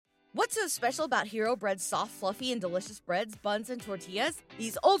What's so special about Hero Bread's soft, fluffy, and delicious breads, buns, and tortillas?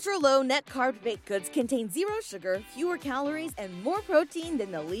 These ultra-low net-carb baked goods contain zero sugar, fewer calories, and more protein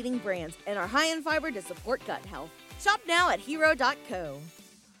than the leading brands, and are high in fiber to support gut health. Shop now at hero.co.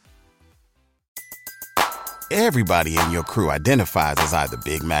 Everybody in your crew identifies as either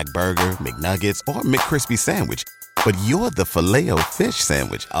Big Mac Burger, McNuggets, or McCrispy Sandwich. But you're the Filet-O-Fish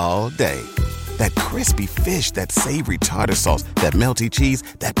Sandwich all day. That crispy fish, that savory tartar sauce, that melty cheese,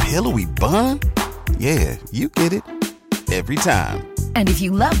 that pillowy bun. Yeah, you get it. Every time. And if you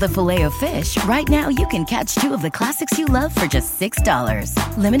love the Filet-O-Fish, right now you can catch two of the classics you love for just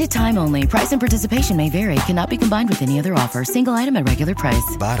 $6. Limited time only. Price and participation may vary. Cannot be combined with any other offer. Single item at regular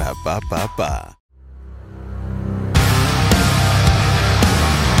price. Ba-da-ba-ba-ba.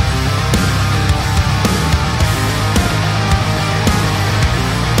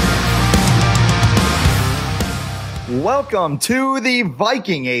 Welcome to the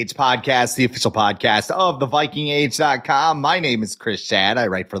Viking Age podcast, the official podcast of thevikingage.com. My name is Chris Shad. I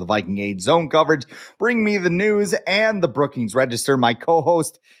write for the Viking Age Zone Coverage. Bring me the news and the Brookings Register. My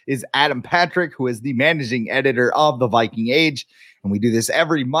co-host is Adam Patrick, who is the managing editor of the Viking Age. And we do this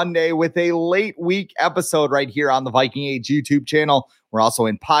every Monday with a late week episode right here on the Viking Age YouTube channel. We're also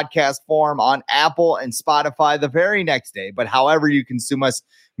in podcast form on Apple and Spotify the very next day. But however you consume us,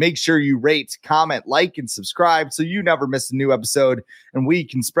 make sure you rate, comment, like, and subscribe so you never miss a new episode and we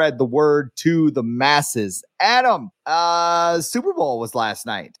can spread the word to the masses. Adam, Super Bowl was last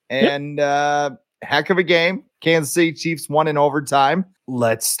night and heck of a game. Kansas City Chiefs won in overtime.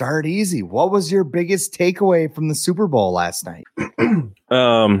 Let's start easy. What was your biggest takeaway from the Super Bowl last night?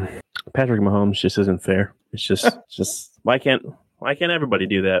 Patrick Mahomes just isn't fair. It's just why can't everybody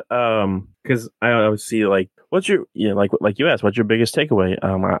do that? Because I always see like, what's your like you asked, what's your biggest takeaway?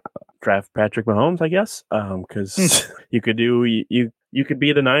 Draft Patrick Mahomes, I guess. Because you could be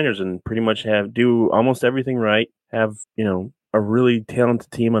the Niners and pretty much do almost everything right. Have a really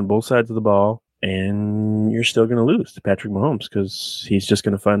talented team on both sides of the ball, and you're still going to lose to Patrick Mahomes because he's just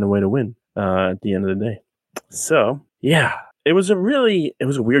going to find a way to win at the end of the day. So yeah. It was a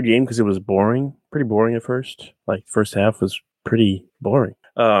weird game because it was boring, pretty boring at first. Like first half was pretty boring.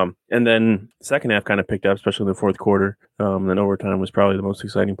 And then second half kind of picked up, especially in the fourth quarter. Then overtime was probably the most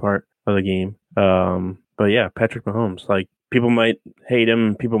exciting part of the game. But yeah, Patrick Mahomes, like people might hate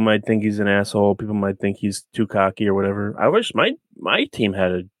him. People might think he's an asshole. People might think he's too cocky or whatever. I wish my team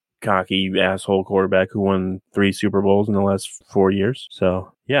had a cocky asshole quarterback who won 3 Super Bowls in the last 4 years.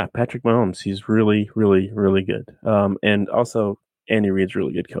 So yeah, Patrick Mahomes, he's really, really, really good. And also Andy Reid's a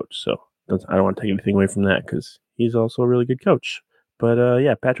really good coach. So I don't want to take anything away from that because he's also a really good coach. But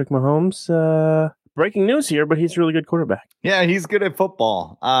yeah, Patrick Mahomes, breaking news here, but he's a really good quarterback. Yeah, he's good at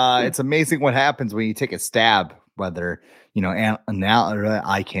football. It's amazing what happens when you take a stab, whether,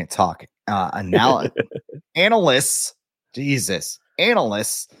 I can't talk. Analysts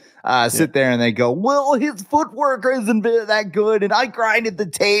sit there and they go, well, his footwork isn't that good. And I grinded the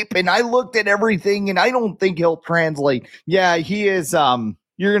tape and I looked at everything and I don't think he'll translate. Yeah, he is.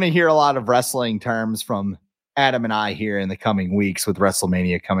 You're going to hear a lot of wrestling terms from Adam and I here in the coming weeks with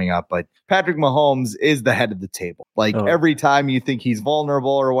WrestleMania coming up. But Patrick Mahomes is the head of the table. Every time you think he's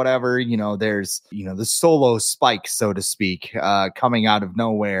vulnerable or whatever, there's, the solo spike, so to speak, coming out of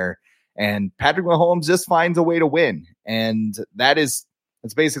nowhere. And Patrick Mahomes just finds a way to win. And that's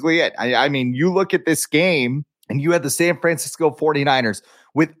basically it. I mean, you look at this game and you had the San Francisco 49ers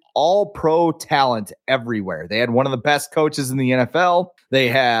with all pro talent everywhere. They had one of the best coaches in the NFL. They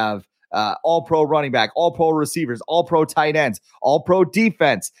have all pro running back, all pro receivers, all pro tight ends, all pro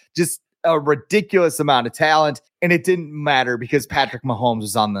defense, just a ridiculous amount of talent. And it didn't matter because Patrick Mahomes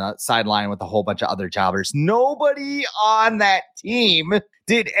was on the sideline with a whole bunch of other jobbers. Nobody on that team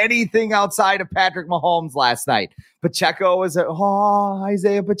did anything outside of Patrick Mahomes last night. Pacheco was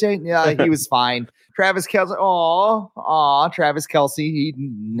Isaiah Pacheco. Yeah, he was fine. Travis Kelce. Travis Kelce. He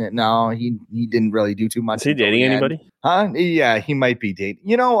didn't really do too much. Is he dating anybody? Huh? Yeah, he might be dating.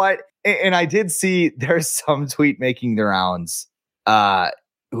 You know what? And I did see there's some tweet making the rounds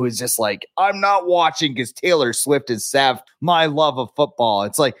who is just like, I'm not watching because Taylor Swift has sapped my love of football.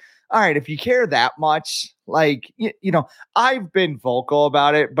 It's like, all right, if you care that much, like, I've been vocal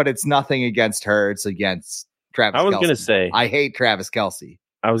about it, but it's nothing against her. It's against Travis Kelce. I was going to say, I hate Travis Kelce.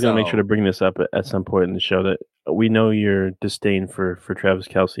 I was going to make sure to bring this up at some point in the show that we know your disdain for Travis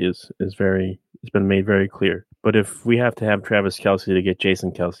Kelce it's been made very clear. But if we have to have Travis Kelce to get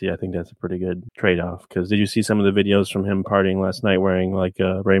Jason Kelce, I think that's a pretty good trade-off. Because did you see some of the videos from him partying last night wearing like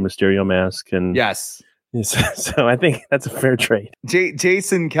a Rey Mysterio mask? And yes. So I think that's a fair trade.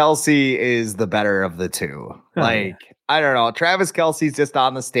 Jason Kelce is the better of the two. I don't know. Travis Kelce's just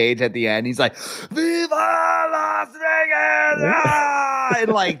on the stage at the end. He's like, "Viva Las Vegas!"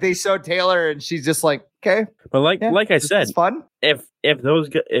 And like they show Taylor, and she's just like, "Okay." But like I said, it's fun. If I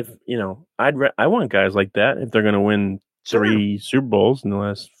want guys like that if they're going to win 3 Super Bowls in the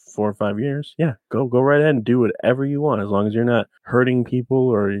last 4 or 5 years. Yeah, go right ahead and do whatever you want as long as you're not hurting people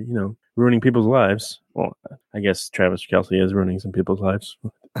or ruining people's lives. Well, I guess Travis Kelce is ruining some people's lives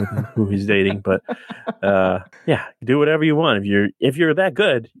with who he's dating, but yeah, do whatever you want. If you're that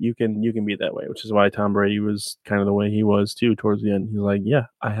good, you can be that way, which is why Tom Brady was kind of the way he was too towards the end. He's like, yeah,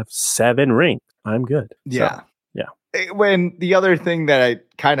 I have 7 rings. I'm good. Yeah. So, yeah. When the other thing that it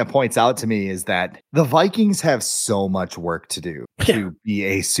kind of points out to me is that the Vikings have so much work to do to be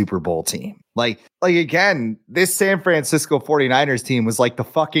a Super Bowl team. Like again, this San Francisco 49ers team was like the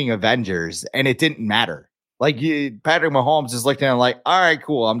fucking Avengers, and it didn't matter. Like Patrick Mahomes is looking at it like, all right,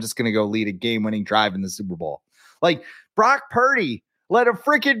 cool. I'm just going to go lead a game-winning drive in the Super Bowl. Like Brock Purdy led a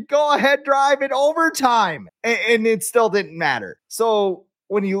freaking go-ahead drive in overtime, and it still didn't matter. So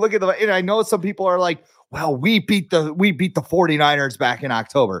when you look at and I know some people are like, well, we beat the 49ers back in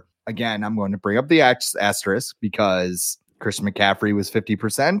October. Again, I'm going to bring up the asterisk because Christian McCaffrey was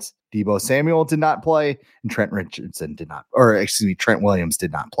 50%. Deebo Samuel did not play, and Trent Williams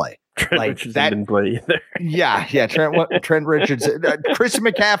did not play. Trent Richardson didn't play either. Yeah. Trent Richardson. Christian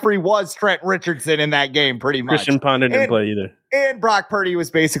McCaffrey was Trent Richardson in that game, pretty much. Christian Ponder didn't play either. And Brock Purdy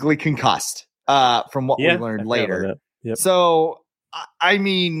was basically concussed, from what we learned later. Yep. So, I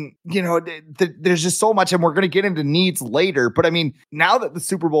mean, there's just so much, and we're going to get into needs later. But I mean, now that the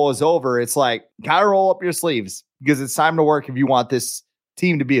Super Bowl is over, it's like, gotta roll up your sleeves because it's time to work if you want this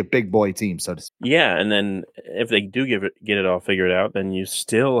team to be a big boy team, so to speak. Yeah, and then if they do get it all figured out, then you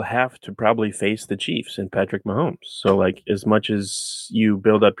still have to probably face the Chiefs and Patrick Mahomes. So, like, as much as you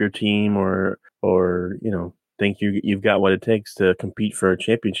build up your team or think you've got what it takes to compete for a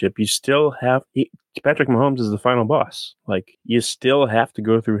championship, you still have Patrick Mahomes is the final boss. Like, you still have to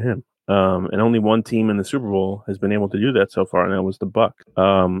go through him. And only one team in the Super Bowl has been able to do that so far, and that was the Bucs.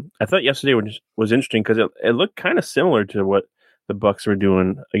 I thought yesterday was interesting because it looked kind of similar to what the Bucs were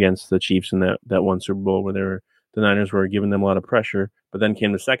doing against the Chiefs in that one Super Bowl where the Niners were giving them a lot of pressure. But then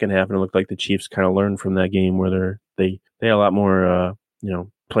came the second half, and it looked like the Chiefs kind of learned from that game where they had a lot more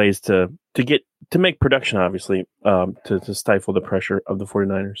plays to make production, obviously, to stifle the pressure of the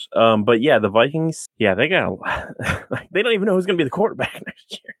 49ers. But yeah, the Vikings, they got a lot. They don't even know who's going to be the quarterback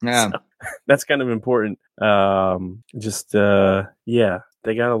next year. Yeah. So that's kind of important. They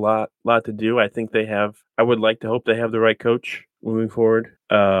got a lot to do. I think I would like to hope they have the right coach moving forward.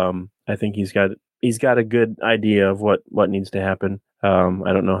 I think he's got a good idea of what needs to happen. I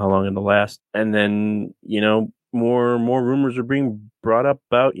don't know how long it'll last. And then, more rumors are being brought up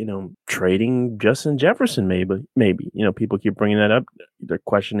about, trading Justin Jefferson, maybe. People keep bringing that up. They're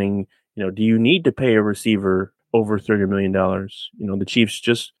questioning, do you need to pay a receiver over $30 million? The Chiefs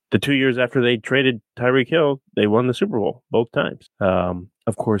just, the 2 years after they traded Tyreek Hill, they won the Super Bowl both times.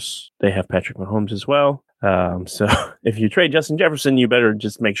 Of course, they have Patrick Mahomes as well. So if you trade Justin Jefferson, you better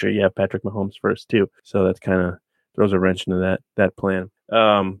just make sure you have Patrick Mahomes first too. So that kind of throws a wrench into that plan.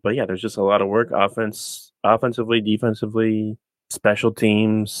 But yeah, there's just a lot of work, offensively, defensively, special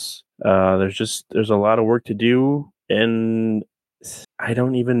teams. There's a lot of work to do, and I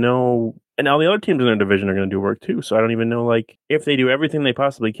don't even know. And all the other teams in their division are going to do work too. So I don't even know, like, if they do everything they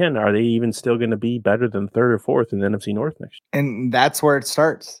possibly can, are they even still going to be better than third or fourth in the NFC North next year? And that's where it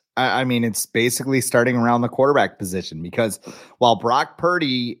starts. I mean, it's basically starting around the quarterback position, because while Brock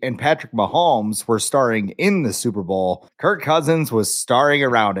Purdy and Patrick Mahomes were starring in the Super Bowl, Kirk Cousins was starring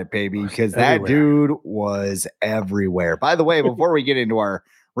around it, baby, because that dude was everywhere. By the way, before we get into our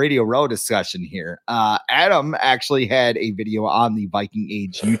Radio Row discussion here, Adam actually had a video on the Viking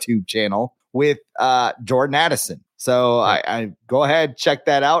Age YouTube channel with Jordan Addison. So I go ahead, check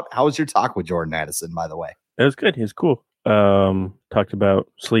that out. How was your talk with Jordan Addison, by the way? It was good. He was cool. Talked about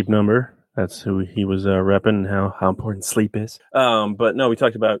Sleep Number. That's who he was repping, and how important sleep is. But no, we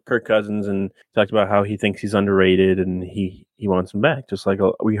talked about Kirk Cousins and talked about how he thinks he's underrated and he wants him back. Just like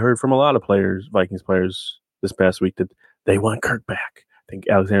we heard from a lot of players, Vikings players this past week, that they want Kirk back. I think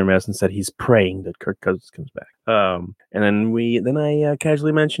Alexander Madison said he's praying that Kirk Cousins comes back. And then I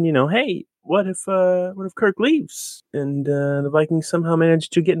casually mentioned, hey, what if Kirk leaves and the Vikings somehow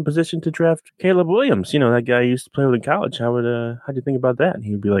managed to get in position to draft Caleb Williams? That guy I used to play with in college. How'd you think about that? And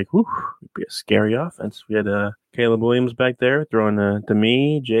he would be like, whew, it'd be a scary offense. We had Caleb Williams back there throwing to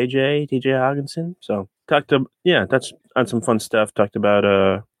me, JJ, TJ Hawkinson. So touched on some fun stuff. Talked about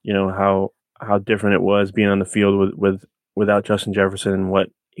how different it was being on the field without Justin Jefferson and what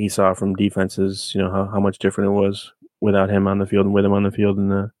he saw from defenses. How much different it was without him on the field and with him on the field,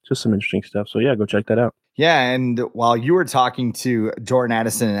 and just some interesting stuff. So yeah, go check that out. Yeah, and while you were talking to Jordan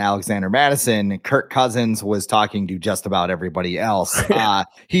Addison and Alexander Madison, Kirk Cousins was talking to just about everybody else.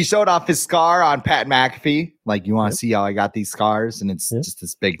 He showed off his scar on Pat McAfee. Like, you want to see how I got these scars? And it's just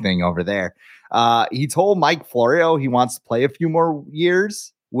this big thing over there. He told Mike Florio he wants to play a few more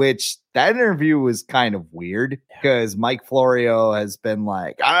years, which that interview was kind of weird because Mike Florio has been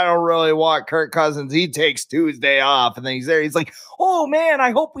like, I don't really want Kirk Cousins. He takes Tuesday off. And then he's there. He's like, oh, man,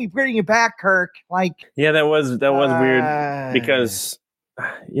 I hope we bring you back, Kirk. Like, yeah, that was weird because,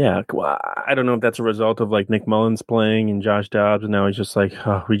 yeah, I don't know if that's a result of like Nick Mullins playing and Josh Dobbs. And now he's just like,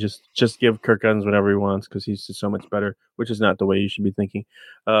 oh, we just give Kirk Cousins whatever he wants because he's just so much better, which is not the way you should be thinking.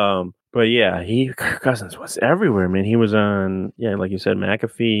 But yeah, Kirk Cousins was everywhere, man. He was on, like you said,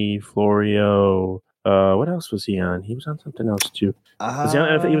 McAfee, Florio. What else was he on? He was on something else too. He was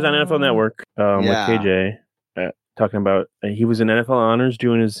on NFL Network with KJ, talking about. He was in NFL Honors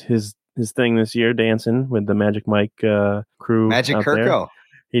doing his thing this year, dancing with the Magic Mike crew. Magic Kirko.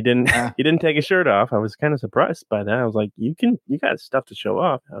 He didn't take his shirt off. I was kind of surprised by that. I was like, you got stuff to show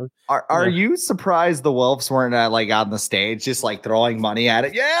off. Are you surprised the Wolves weren't like on the stage just like throwing money at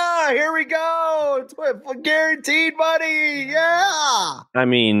it? Yeah, here we go. It's guaranteed money. Yeah. I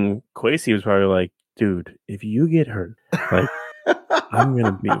mean, Kwesi was probably like, dude, if you get hurt, like I'm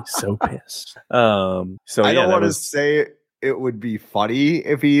gonna be so pissed. So I don't want to say it would be funny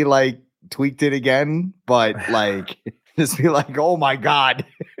if he like tweaked it again, but like just be like, oh my God.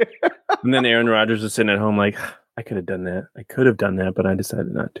 And then Aaron Rodgers is sitting at home like, I could have done that. I could have done that, but I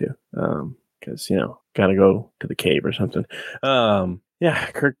decided not to. Because, gotta go to the cave or something.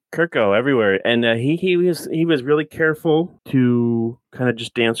 Yeah, Kirko everywhere. And he was really careful to kind of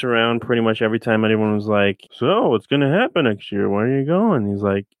just dance around pretty much every time anyone was like, so what's gonna happen next year? Where are you going? He's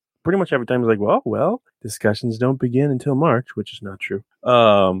like, pretty much every time he's like, well, discussions don't begin until March, which is not true.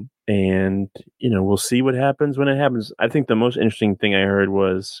 And, we'll see what happens when it happens. I think the most interesting thing I heard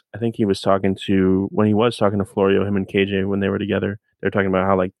was, I think he was talking to Florio, him and KJ, when they were together, they were talking about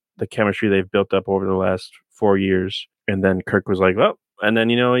how like the chemistry they've built up over the last 4 years. And then Kirk was like, well, and then,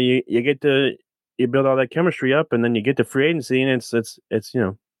 you build all that chemistry up and then you get to free agency and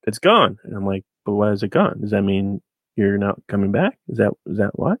it's gone. And I'm like, but why is it gone? Does that mean you're not coming back? Is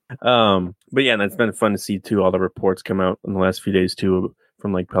that why? But yeah, and it's been fun to see too, all the reports come out in the last few days too,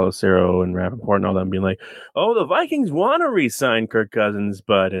 from like Pelissero and Rappaport and all them being like, oh, the Vikings want to re-sign Kirk Cousins,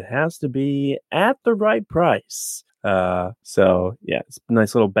 but it has to be at the right price. So yeah, it's a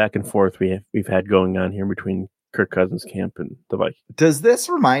nice little back and forth we've had going on here between Kirk Cousins camp and the Vikings. Does this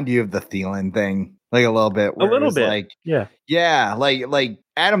remind you of the Thielen thing? Like a little bit. A little bit. Like, yeah. Like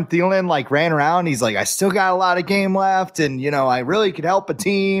Adam Thielen like ran around. He's like, I still got a lot of game left. And, I really could help a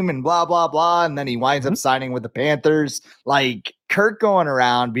team and blah, blah, blah. And then he winds up signing with the Panthers. Like Kirk going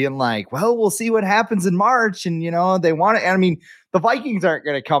around being like, well, we'll see what happens in March. And, they want to, I mean, the Vikings aren't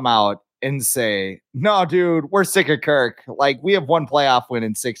going to come out and say, no, dude, we're sick of Kirk. Like we have one playoff win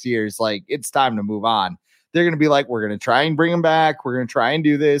in 6 years. Like it's time to move on. They're going to be like, we're going to try and bring him back. We're going to try and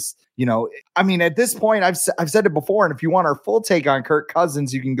do this. I mean, at this point, I've said it before. And if you want our full take on Kirk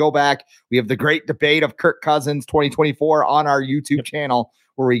Cousins, you can go back. We have the great debate of Kirk Cousins 2024 on our YouTube channel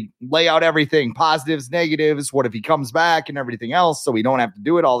where we lay out everything, positives, negatives, what if he comes back and everything else. So we don't have to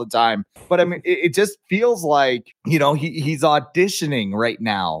do it all the time. But I mean, it just feels like, he's auditioning right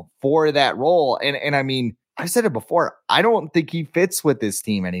now for that role. And I mean, I've said it before. I don't think he fits with this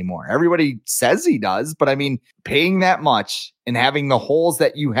team anymore. Everybody says he does, but I mean, paying that much and having the holes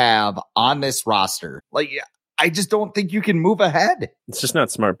that you have on this roster, like, I just don't think you can move ahead. It's just not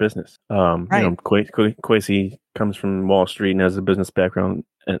smart business. Right. Kwesi comes from Wall Street and has a business background,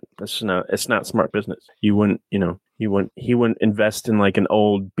 and it's not smart business. He wouldn't invest in like an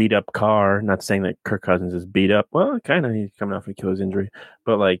old beat up car. Not saying that Kirk Cousins is beat up. Well, kind of, he's coming off an Achilles injury,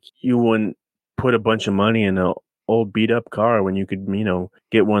 but like you wouldn't put a bunch of money in an old beat up car when you could,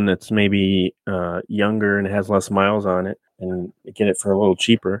 get one that's maybe younger and has less miles on it and get it for a little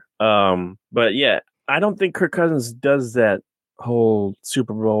cheaper. But yeah, I don't think Kirk Cousins does that whole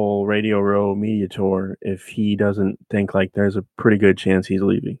Super Bowl Radio Row media tour if he doesn't think like there's a pretty good chance he's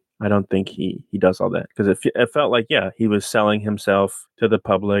leaving. I don't think he does all that because it felt like, he was selling himself to the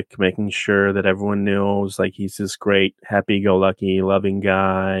public, making sure that everyone knows like he's this great, happy-go-lucky, loving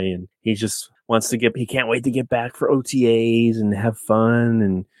guy. And he just he can't wait to get back for OTAs and have fun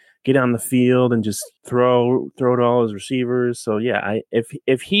and get on the field and just throw to all his receivers. So yeah,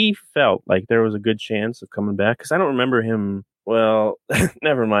 if he felt like there was a good chance of coming back, because I don't remember him. Well,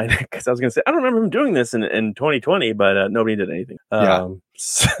 never mind. Because I was going to say, I don't remember him doing this in 2020, but nobody did anything.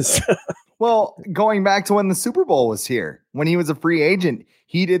 Well, going back to when the Super Bowl was here, when he was a free agent,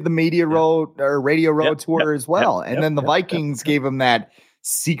 he did the media road or radio road tour as well. And then the Vikings gave him that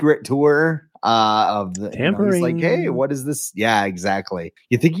secret tour of the tampering. He's like, hey, what is this? Yeah, exactly.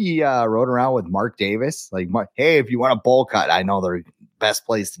 You think he rode around with Mark Davis? Like, hey, if you want a bowl cut, I know the best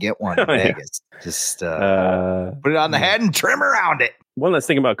place to get one in Vegas. Just put it on the head and trim around it. One last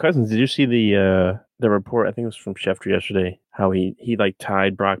thing about Cousins. Did you see the report? I think it was from Schefter yesterday. How he like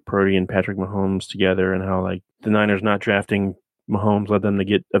tied Brock Purdy and Patrick Mahomes together, and how like the Niners not drafting Mahomes led them to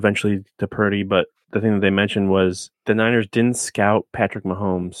get eventually to Purdy. But the thing that they mentioned was the Niners didn't scout Patrick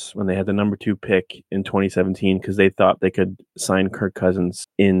Mahomes when they had the number 2 pick in 2017 because they thought they could sign Kirk Cousins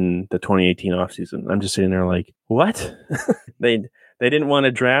in the 2018 offseason. I'm just sitting there like, what? They didn't want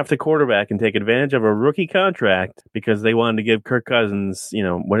to draft a quarterback and take advantage of a rookie contract because they wanted to give Kirk Cousins,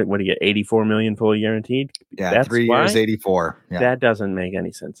 what do you get, $84 million fully guaranteed? Yeah, that's 3 years, 84. Yeah. That doesn't make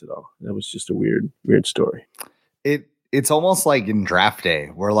any sense at all. That was just a weird story. It's almost like in draft day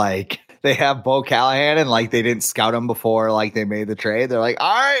where like they have Bo Callahan and like they didn't scout him before like they made the trade. They're like,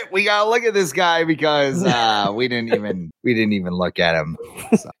 all right, we gotta look at this guy because we didn't even look at him.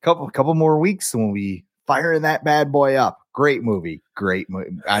 So, couple more weeks when we firing that bad boy up. Great movie.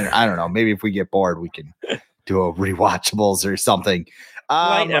 I don't know. Maybe if we get bored, we can do a rewatchables or something.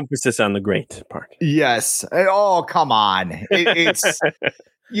 Light emphasis on the great part. Yes. Oh, come on. It's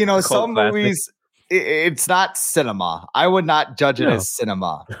some classic. movies. It's not cinema. I would not judge it as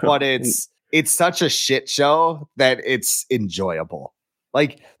cinema, but it's such a shit show that it's enjoyable.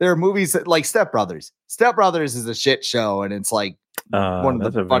 Like there are movies that, like Step Brothers. Step Brothers is a shit show, and it's like one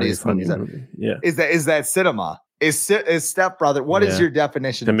of the funniest movies. Yeah, is that cinema? Is Step Brother? What is your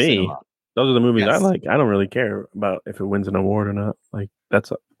definition to of me? Cinema? Those are the movies I like. I don't really care about if it wins an award or not. Like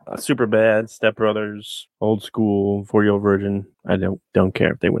that's a Super Bad, Step Brothers, Old School, 4-Year-Old Virgin. I don't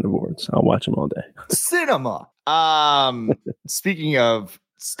care if they win awards. I'll watch them all day. Cinema. Speaking of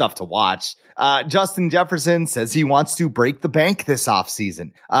stuff to watch, Justin Jefferson says he wants to break the bank this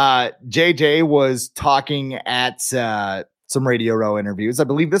offseason. JJ was talking at some Radio Row interviews. I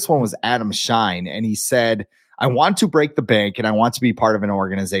believe this one was Adam Shine, and he said, I want to break the bank and I want to be part of an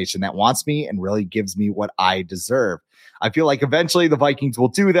organization that wants me and really gives me what I deserve. I feel like eventually the Vikings will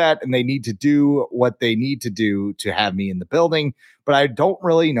do that and they need to do what they need to do to have me in the building, but I don't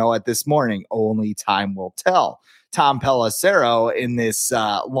really know at this morning. Only time will tell. Tom Pelissero in this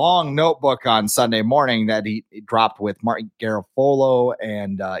long notebook on Sunday morning that he dropped with Mark Garofolo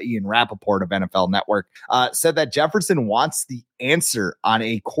and Ian Rappaport of NFL Network said that Jefferson wants the answer on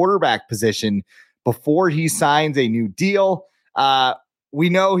a quarterback position before he signs a new deal. We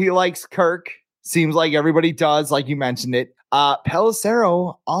know he likes Kirk. Seems like everybody does, like you mentioned it.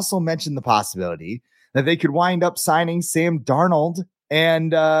 Pelissero also mentioned the possibility that they could wind up signing Sam Darnold.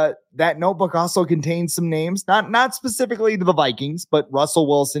 And that notebook also contains some names, not specifically to the Vikings, but Russell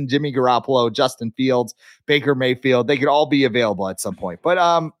Wilson, Jimmy Garoppolo, Justin Fields, Baker Mayfield. They could all be available at some point.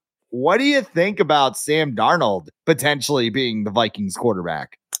 But what do you think about Sam Darnold potentially being the Vikings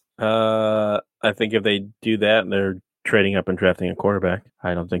quarterback? I think if they do that, they're trading up and drafting a quarterback.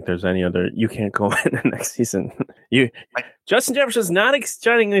 I don't think there's any other. You can't go in the next season. Justin Jefferson's not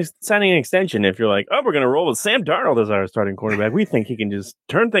signing an extension. If you're like, oh, we're going to roll with Sam Darnold as our starting quarterback, we think he can just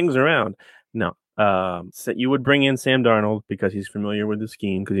turn things around. No. So you would bring in Sam Darnold because he's familiar with the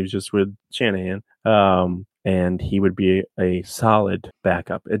scheme because he was just with Shanahan. And he would be a solid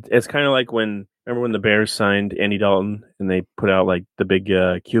backup. It's kind of like remember when the Bears signed Andy Dalton and they put out like the big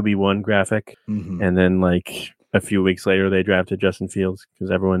QB1 graphic, and then like a few weeks later they drafted Justin Fields because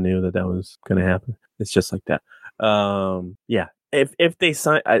everyone knew that was going to happen. It's just like that. Yeah. If they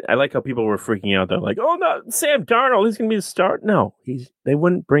sign, I like how people were freaking out. They're like, "Oh no, Sam Darnold, he's going to be the start." No, they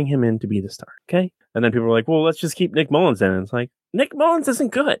wouldn't bring him in to be the start. Okay, and then people were like, "Well, let's just keep Nick Mullins in." And it's like, Nick Mullins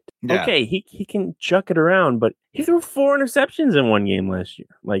isn't good. Yeah. Okay, he can chuck it around, but he threw 4 interceptions in one game last year.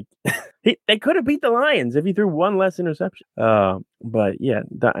 Like they could have beat the Lions if he threw one less interception. But yeah,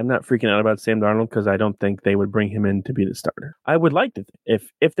 I'm not freaking out about Sam Darnold because I don't think they would bring him in to be the starter. I would like to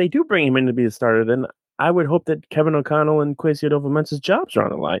if they do bring him in to be the starter, then I would hope that Kevin O'Connell and Kwesi Adofo-Mensah's jobs are on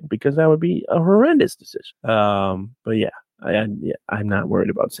the line because that would be a horrendous decision. But yeah. I'm not worried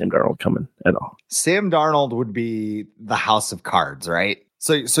about Sam Darnold coming at all. Sam Darnold would be the house of cards, right?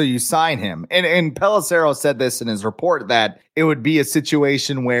 So you sign him. And Pelissero said this in his report that it would be a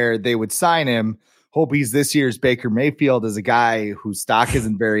situation where they would sign him, hope he's this year's Baker Mayfield as a guy whose stock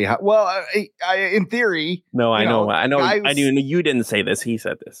isn't very high. Well, in theory. No, I know. I knew you didn't say this. He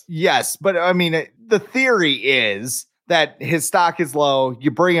said this. Yes, but I mean, the theory is that his stock is low,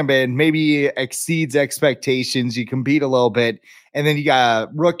 you bring him in, maybe he exceeds expectations, you compete a little bit, and then you got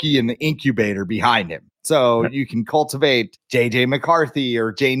a rookie in the incubator behind him. So you can cultivate JJ McCarthy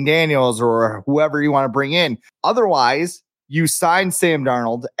or Jane Daniels or whoever you want to bring in. Otherwise, you sign Sam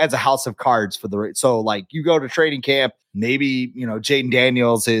Darnold as a house of cards for the. So like you go to training camp, maybe, Jaden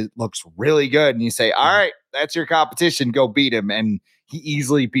Daniels looks really good. And you say, all right, that's your competition. Go beat him. And he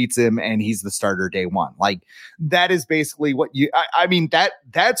easily beats him. And he's the starter day one. Like that is basically what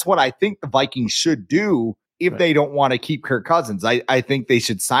that's what I think the Vikings should do if they don't want to keep Kirk Cousins. I think they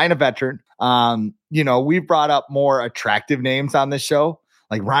should sign a veteran. We've brought up more attractive names on this show.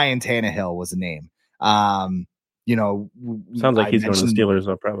 Like Ryan Tannehill was a name. Sounds like he's going to the Steelers,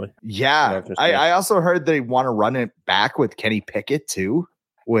 though, probably. Yeah. I also heard they want to run it back with Kenny Pickett, too,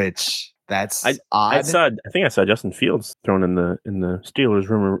 which that's odd. I think I saw Justin Fields thrown in the Steelers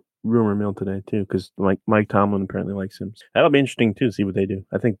rumor mill today, too, because Mike Tomlin apparently likes him. That'll be interesting, too, to see what they do.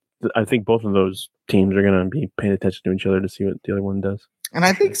 I think both of those teams are going to be paying attention to each other to see what the other one does. And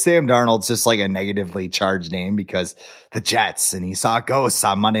I think Sam Darnold's just like a negatively charged name because the Jets and he saw ghosts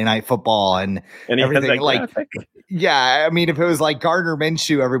on Monday Night Football and everything. Yeah, I mean, if it was like Gardner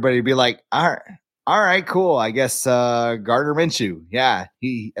Minshew, everybody would be like, all right, cool. I guess Gardner Minshew. Yeah,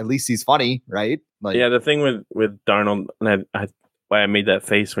 at least he's funny, right? Like, yeah, the thing with Darnold, and why I made that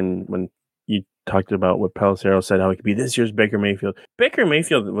face when you talked about what Pelissero said, how he could be this year's Baker Mayfield. Baker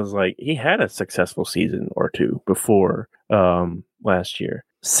Mayfield was like, he had a successful season or two before last year.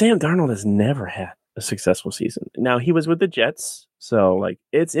 Sam Darnold has never had a successful season. Now, he was with the Jets, so like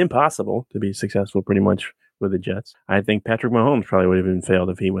it's impossible to be successful pretty much with the Jets. I think Patrick Mahomes probably would have even failed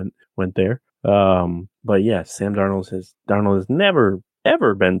if he went there. But yeah, Sam Darnold has never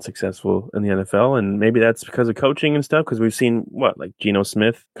ever been successful in the NFL, and maybe that's because of coaching and stuff, because we've seen like Geno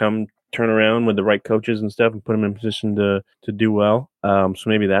Smith come turn around with the right coaches and stuff and put him in position to do well. So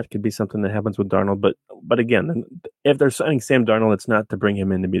maybe that could be something that happens with Darnold. But again, if they're signing Sam Darnold, it's not to bring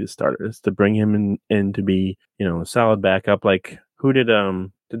him in to be the starter. It's to bring him in to be, a solid backup. Like who did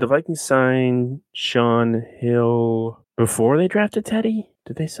the Vikings sign Sean Hill before they drafted Teddy?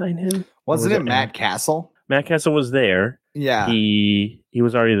 Did they sign him? Wasn't it Matt Castle? Matt Castle was there. Yeah. He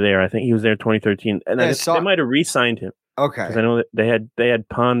was already there. I think he was there 2013. And they might have re-signed him. Okay. Because I know that they had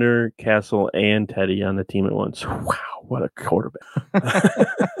Ponder, Castle, and Teddy on the team at once. Wow, what a quarterback.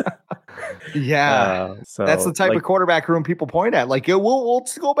 Yeah. So that's the type of quarterback room people point at. Like, we'll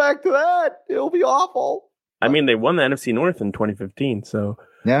go back to that. It'll be awful. I mean, they won the NFC North in 2015. So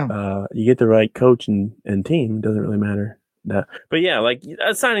yeah, you get the right coach and team. It doesn't really matter. But yeah, like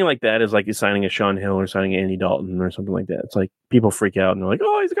a signing like that is like you're signing a Sean Hill or signing Andy Dalton or something like that. It's like people freak out and they're like,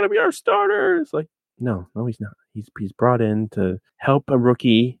 "Oh, he's gonna be our starter." It's like, no, he's not. He's brought in to help a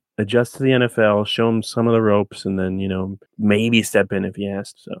rookie adjust to the NFL, show him some of the ropes, and then maybe step in if he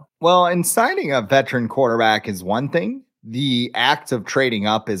has to. So well, and signing a veteran quarterback is one thing. The act of trading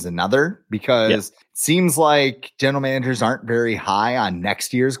up is another, because it seems like general managers aren't very high on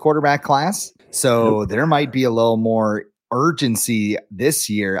next year's quarterback class. So there might be a little more urgency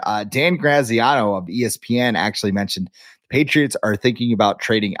this year. Dan Graziano of ESPN actually mentioned the Patriots are thinking about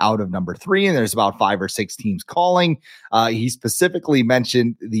trading out of number 3, and there's about 5 or 6 teams calling. He specifically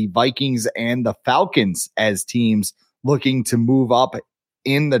mentioned the Vikings and the Falcons as teams looking to move up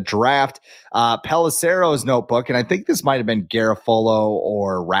in the draft. Pelissero's notebook, and I think this might have been Garofalo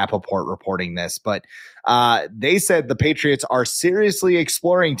or Rappaport reporting this, but they said the Patriots are seriously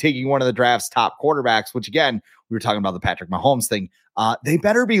exploring taking one of the draft's top quarterbacks, which again, we were talking about the Patrick Mahomes thing. They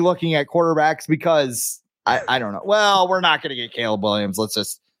better be looking at quarterbacks, because I don't know. Well, we're not going to get Caleb Williams. Let's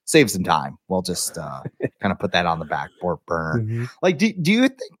just save some time. We'll just kind of put that on the back burner. Mm-hmm. Like, do you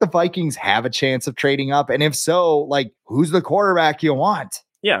think the Vikings have a chance of trading up? And if so, like, who's the quarterback you want?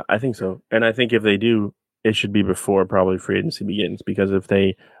 Yeah, I think so. And I think if they do, it should be before probably free agency begins, because if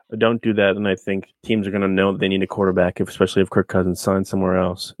they don't do that, then I think teams are going to know that they need a quarterback, especially if Kirk Cousins signs somewhere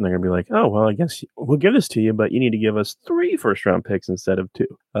else. And they're going to be like, oh, well, I guess we'll give this to you, but you need to give us 3 first-round picks instead of 2.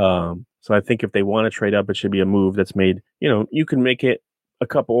 So I think if they want to trade up, it should be a move that's made, you can make it a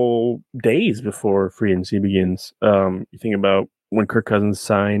couple days before free agency begins. You think about when Kirk Cousins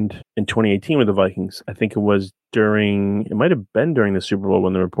signed in 2018 with the Vikings. I think it might have been during the Super Bowl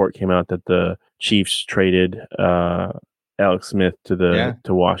when the report came out that the Chiefs traded Alex Smith to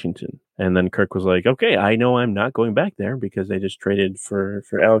Washington. And then Kirk was like, okay, I know I'm not going back there because they just traded for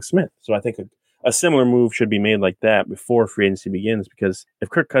Alex Smith. So I think a similar move should be made like that before free agency begins, because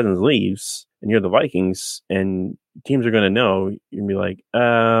if Kirk Cousins leaves and you're the Vikings and teams are going to know, you're going to be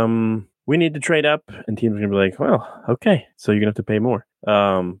like, we need to trade up, and teams are going to be like, well, okay, so you're going to have to pay more.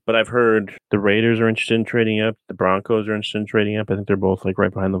 But I've heard the Raiders are interested in trading up. The Broncos are interested in trading up. I think they're both like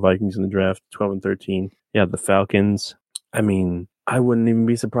right behind the Vikings in the draft, 12 and 13. Yeah, the Falcons. I mean, I wouldn't even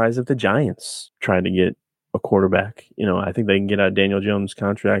be surprised if the Giants tried to get a quarterback. I think they can get out Daniel Jones'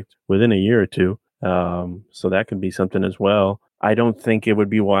 contract within a year or two. So that could be something as well. I don't think it would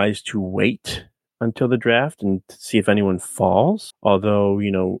be wise to wait until the draft and to see if anyone falls. Although,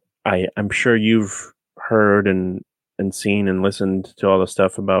 I'm sure you've heard and seen and listened to all the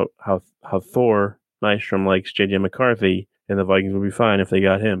stuff about how Thor Nystrom likes JJ McCarthy, and the Vikings would be fine if they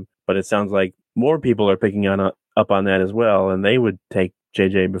got him. But it sounds like more people are picking up on that as well, and they would take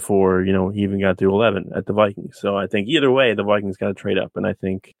JJ before, he even got to 11 at the Vikings. So I think either way, the Vikings got to trade up, and I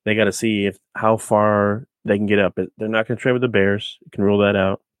think they got to see how far they can get up. They're not going to trade with the Bears. You can rule that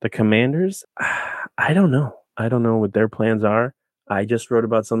out. The Commanders, I don't know. I don't know what their plans are. I just wrote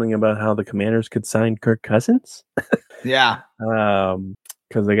about something about how the Commanders could sign Kirk Cousins. Yeah.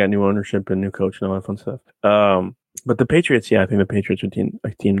 Because they got new ownership and new coach and all that fun stuff. But the Patriots, I think the Patriots are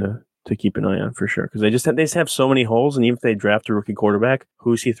a team to keep an eye on for sure. Because they just have so many holes, and even if they draft a rookie quarterback,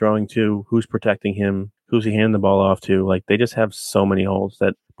 who's he throwing to? Who's protecting him? Who's he handing the ball off to? Like, they just have so many holes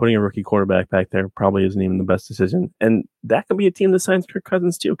that putting a rookie quarterback back there probably isn't even the best decision. And that could be a team that signs Kirk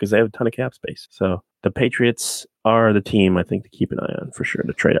Cousins too, because they have a ton of cap space. So the Patriots are the team, I think, to keep an eye on for sure,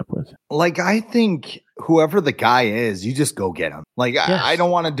 to trade up with. Like, I think whoever the guy is, you just go get him. Like, yes. I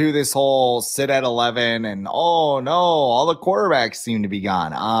don't want to do this whole sit at 11 and, oh no, all the quarterbacks seem to be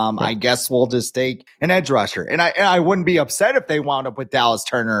gone. I guess we'll just take an edge rusher. And I wouldn't be upset if they wound up with Dallas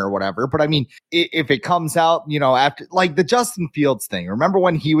Turner or whatever. But I mean, if it comes out, after like the Justin Fields thing, remember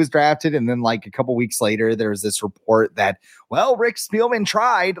when he was drafted and then like a couple weeks later, there was this report that, well, Rick Spielman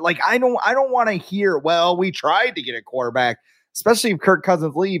tried. Like, I don't want to hear, well, we tried to get a quarterback, especially if Kirk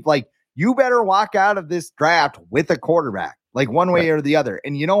Cousins leave. Like, you better walk out of this draft with a quarterback, like one way or the other.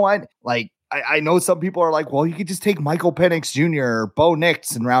 And you know what? Like, I know some people are like, well, you could just take Michael Penix Jr. or Bo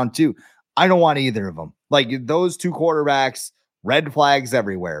Nix in round 2. I don't want either of them. Like, those two quarterbacks, red flags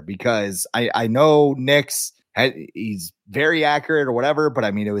everywhere, because I know Nix, he's very accurate or whatever, but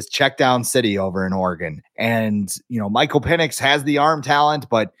I mean, it was check down city over in Oregon. And, Michael Penix has the arm talent,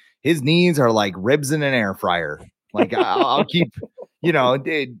 but his knees are like ribs in an air fryer. Like, I'll keep,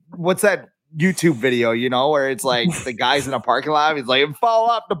 what's that YouTube video, where it's like the guy's in a parking lot. He's like, fall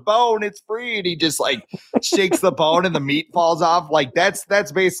off the bone, it's free. And he just like shakes the bone and the meat falls off. Like, that's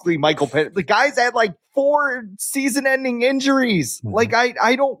basically Michael Penix. The guy's had like 4 season-ending injuries. Like,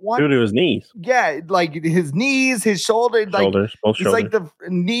 I don't want due to his knees. Yeah, like his knees, his shoulder, like shoulders, both it's shoulders. like the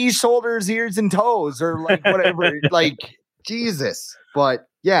knees, shoulders, ears, and toes, or like whatever. Like, Jesus. But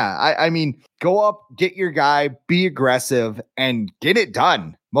yeah, I mean, go up, get your guy, be aggressive, and get it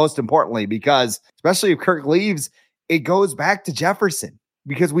done. Most importantly, because especially if Kirk leaves, it goes back to Jefferson.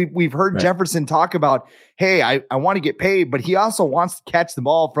 Because we've heard right. Jefferson talk about, hey, I want to get paid, but he also wants to catch the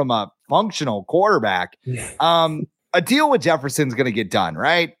ball from a functional quarterback. A deal with Jefferson's going to get done,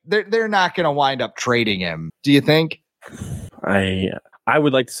 right? They're not going to wind up trading him. Do you think? I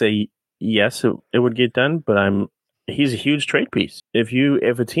would like to say yes, it would get done, but he's a huge trade piece. If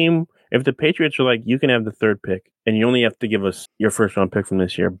the Patriots are like, you can have the 3rd pick and you only have to give us your 1st round pick from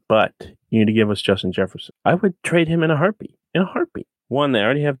this year, but you need to give us Justin Jefferson, I would trade him in a heartbeat. One, they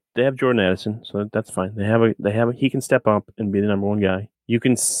have Jordan Addison, so that's fine. He can step up and be the number 1 guy. You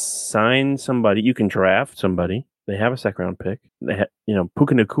can sign somebody, you can draft somebody. They have a 2nd round pick. They have,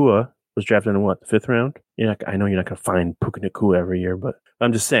 Puka Nacua was drafted in what, the 5th round? I know you're not going to find Puka Nacua every year, but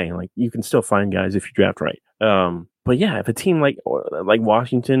I'm just saying, like, you can still find guys if you draft right. But yeah, if a team like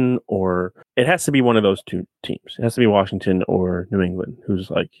Washington, or it has to be one of those 2 teams. It has to be Washington or New England, who's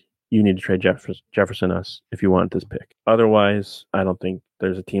like, you need to trade Jefferson us if you want this pick. Otherwise, I don't think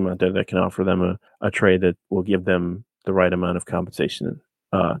there's a team out there that can offer them a trade that will give them the right amount of compensation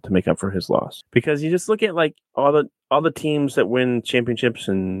to make up for his loss. Because you just look at like all the teams that win championships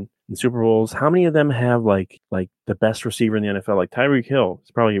and Super Bowls. How many of them have like the best receiver in the NFL? Like Tyreek Hill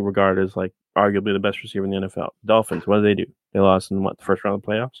is probably regarded as like arguably the best receiver in the NFL. Dolphins, what do? They lost in the 1st round of the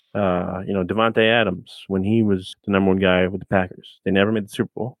playoffs. Devontae Adams, when he was the number 1 guy with the Packers, they never made the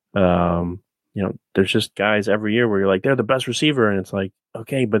Super Bowl. There's just guys every year where you're like, they're the best receiver, and it's like,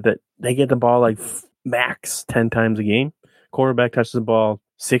 okay, but that they get the ball like max 10 times a game. Quarterback touches the ball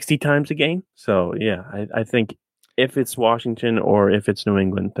 60 times a game. So yeah, I think if it's Washington or if it's New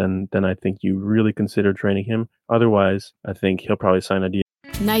England, then I think you really consider trading him. Otherwise, I think he'll probably sign a deal.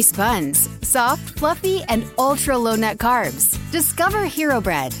 Nice buns, soft, fluffy, and ultra low net carbs. Discover Hero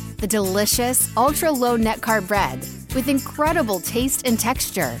Bread, the delicious ultra low net carb bread with incredible taste and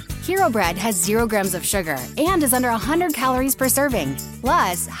texture. Hero Bread has 0 grams of sugar and is under 100 calories per serving.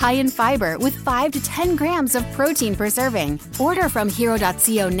 Plus, high in fiber with 5 to 10 grams of protein per serving. Order from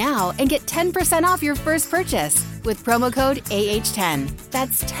hero.co now and get 10% off your first purchase with promo code AH10.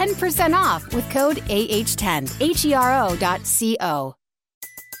 That's 10% off with code AH10. HERO.co.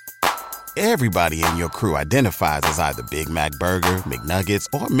 Everybody in your crew identifies as either Big Mac Burger, McNuggets,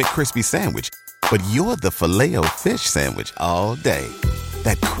 or McCrispy Sandwich. But you're the Filet-O-Fish Sandwich all day.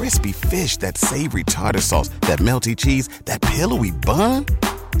 That crispy fish, that savory tartar sauce, that melty cheese, that pillowy bun.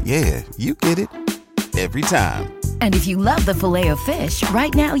 Yeah, you get it. Every time. And if you love the Filet-O-Fish,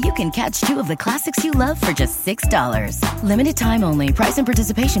 right now you can catch 2 of the classics you love for just $6. Limited time only. Price and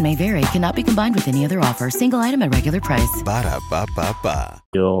participation may vary. Cannot be combined with any other offer. Single item at regular price. Ba-da-ba-ba-ba.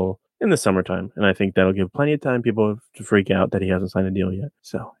 In the summertime, and I think that'll give plenty of time people to freak out that he hasn't signed a deal yet.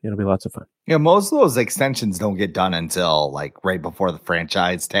 So it'll be lots of fun. Yeah, most of those extensions don't get done until like right before the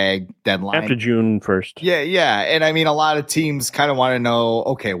franchise tag deadline. After June 1st. Yeah. And I mean, a lot of teams kind of want to know,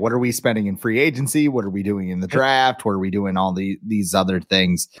 okay, what are we spending in free agency? What are we doing in the draft? What are we doing all these other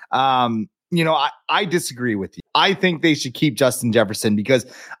things? I disagree with you. I think they should keep Justin Jefferson because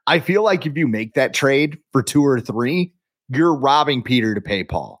I feel like if you make that trade for 2 or 3, you're robbing Peter to pay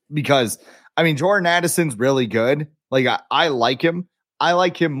Paul because, I mean, Jordan Addison's really good. Like, I like him. I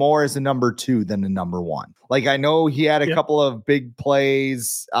like him more as a number 2 than a number 1. Like, I know he had a couple of big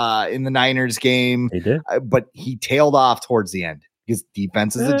plays in the Niners game. He did. But he tailed off towards the end because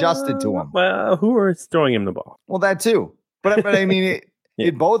defenses adjusted to him. Well, who is throwing him the ball? Well, that too. But I mean,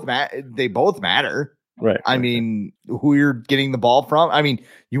 they both matter. Right. I mean, who you're getting the ball from. I mean,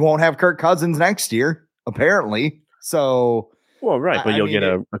 you won't have Kirk Cousins next year, apparently. So, well, right, but you'll get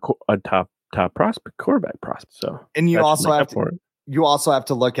a top prospect, quarterback prospect. So, and you also have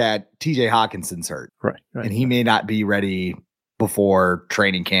to look at TJ Hawkinson's hurt, right, and he may not be ready before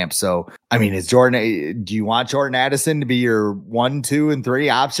training camp. So, I mean, do you want Jordan Addison to be your 1, 2, and 3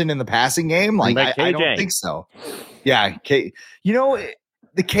 option in the passing game? Like, I don't think so. Yeah, the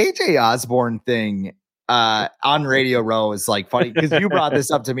KJ Osborne thing. On Radio Row is like funny because you brought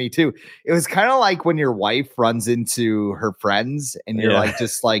this up to me too. It was kind of like when your wife runs into her friends and you're like,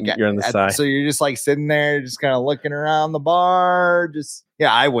 just like, you're on the side. So you're just like sitting there, just kind of looking around the bar.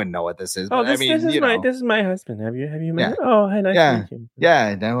 I wouldn't know what this is. Oh, but this is my husband. Have you met him? Oh, hey, nice to meet you.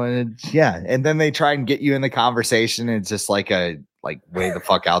 Yeah. And then they try and get you in the conversation. And it's just like a way the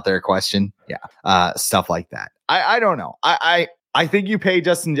fuck out there question. Yeah. Stuff like that. I don't know. I think you pay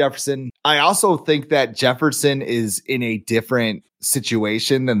Justin Jefferson. I also think that Jefferson is in a different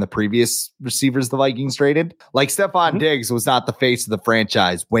situation than the previous receivers the Vikings traded. Like Stephon Diggs was not the face of the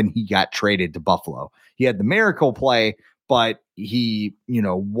franchise when he got traded to Buffalo. He had the miracle play, but he,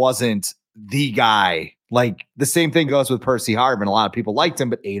 wasn't the guy. Like the same thing goes with Percy Harvin. A lot of people liked him,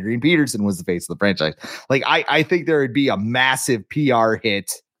 but Adrian Peterson was the face of the franchise. Like I think there would be a massive PR hit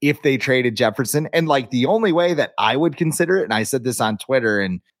if they traded Jefferson. And like the only way that I would consider it, and I said this on Twitter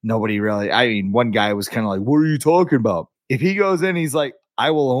and nobody really, one guy was kind of like, what are you talking about? If he goes in, he's like, I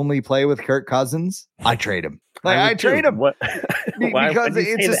will only play with Kirk Cousins, I trade him. Like I trade him. What? Because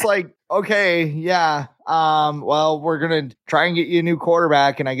it's just like, okay, yeah. Well, we're going to try and get you a new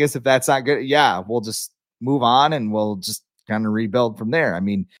quarterback. And I guess if that's not good, we'll just move on and we'll just kind of rebuild from there. I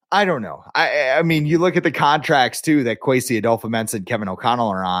mean, I don't know. I mean, you look at the contracts too that Kwesi Adolfo-Mensah and Kevin O'Connell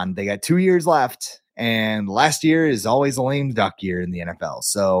are on. They got 2 years left, and last year is always a lame duck year in the NFL.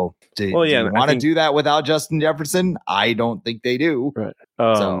 So, do you want to do that without Justin Jefferson? I don't think they do. Right.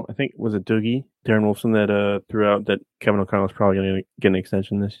 I think was it Darren Wolfson that threw out that Kevin O'Connell is probably going to get an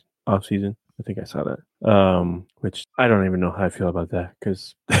extension this offseason. I think I saw that. Which I don't even know how I feel about that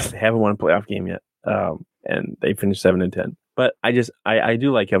because they haven't won a playoff game yet. And they finished 7-10. But I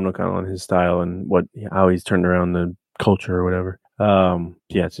do like Kevin O'Connell and his style and how he's turned around the culture or whatever.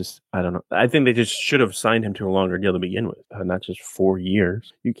 It's just, I don't know. I think they just should have signed him to a longer deal to begin with, not just 4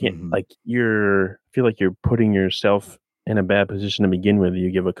 years. You can't I feel like you're putting yourself in a bad position to begin with. You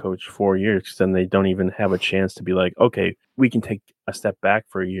give a coach 4 years because then they don't even have a chance to be like, okay, we can take a step back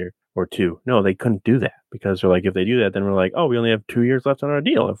for a year or 2. No, they couldn't do that because they're like, if they do that, then we're like, oh, we only have 2 years left on our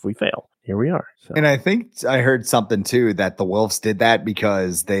deal if we fail. Here we are. So. And I think I heard something too that the Wolves did that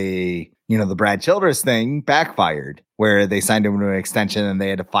because they, the Brad Childress thing backfired where they signed him to an extension and they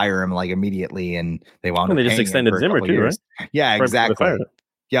had to fire him like immediately and they wound up they just extended Zimmer too, years. Right? Yeah, exactly.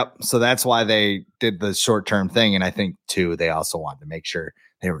 Yep. So that's why they did the short-term thing. And I think too, they also wanted to make sure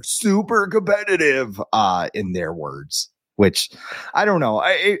they were super competitive in their words. Which I don't know.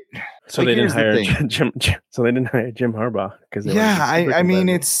 So they didn't hire Jim. So they didn't hire Jim Harbaugh because I mean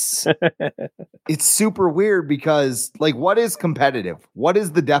it's super weird because like what is competitive? What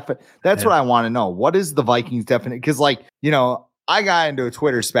is the That's what I want to know. What is the Vikings definition? Because like I got into a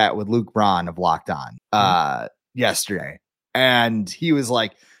Twitter spat with Luke Braun of Locked On yesterday, and he was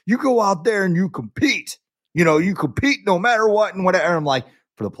like, "You go out there and you compete. You compete no matter what and whatever." I'm like,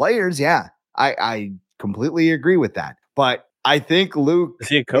 for the players, yeah, I completely agree with that, but I think Luke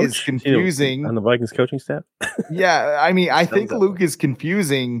is confusing on the Vikings coaching staff. Yeah, I mean, I think Luke is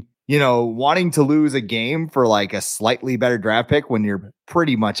confusing, wanting to lose a game for like a slightly better draft pick when you're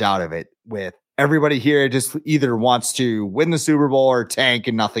pretty much out of it with everybody here just either wants to win the Super Bowl or tank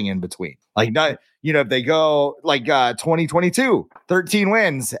and nothing in between. Like, not, if they go like 2022, 13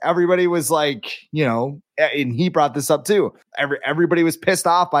 wins, everybody was like, and he brought this up too. Everybody was pissed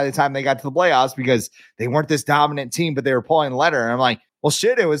off by the time they got to the playoffs because they weren't this dominant team, but they were pulling the letter. And I'm like, well,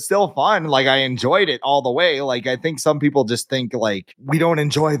 shit, it was still fun. Like, I enjoyed it all the way. Like, I think some people just think like we don't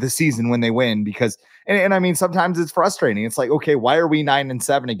enjoy the season when they win because, and I mean, sometimes it's frustrating. It's like, okay, why are we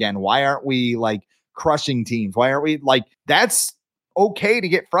 9-7 again? Why aren't we like crushing teams? Why aren't we like, that's okay to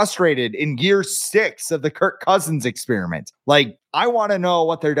get frustrated in year 6 of the Kirk Cousins experiment. Like, I want to know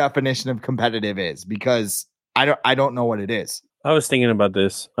what their definition of competitive is because I don't know what it is. I was thinking about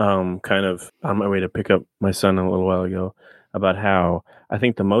this kind of on my way to pick up my son a little while ago about how I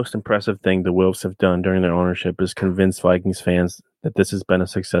think the most impressive thing the Wilfs have done during their ownership is convince Vikings fans that this has been a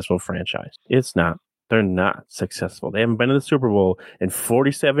successful franchise. It's not. They're not successful. They haven't been to the Super Bowl in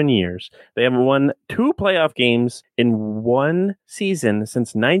 47 years. They haven't won 2 playoff games in 1 season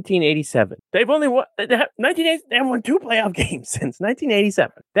since 1987. They've only won they haven't won 2 playoff games since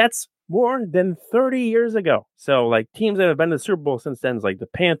 1987. That's more than 30 years ago. So like teams that have been to the Super Bowl since then, like the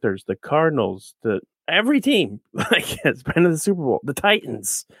Panthers, the Cardinals, every team like has been to the Super Bowl. The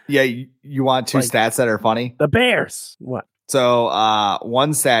Titans. Yeah, you want 2 stats that are funny? The Bears. What? So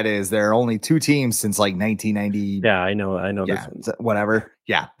one stat is there are only 2 teams since like 1990. Yeah, I know this one. Whatever.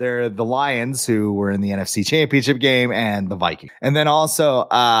 Yeah, they're the Lions who were in the NFC Championship game and the Vikings. And then also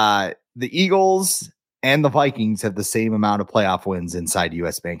the Eagles and the Vikings have the same amount of playoff wins inside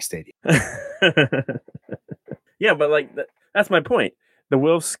US Bank Stadium. Yeah, but like that's my point. The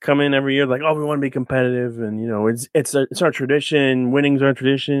Wilfs come in every year like, oh, we want to be competitive, and it's our tradition. Winning's our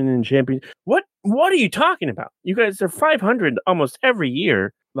tradition, and champion. What are you talking about? You guys are 500 almost every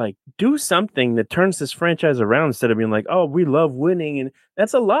year. Like, do something that turns this franchise around instead of being like, oh, we love winning, and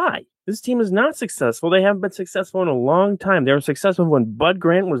that's a lie. This team is not successful. They haven't been successful in a long time. They were successful when Bud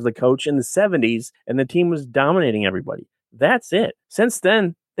Grant was the coach in the 70s, and the team was dominating everybody. That's it. Since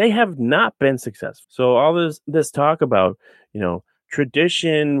then, they have not been successful. So all this talk about,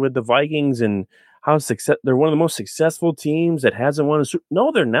 tradition with the Vikings and how they're one of the most successful teams that hasn't won a Super.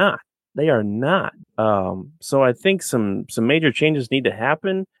 No, they're not. They are not. So I think some major changes need to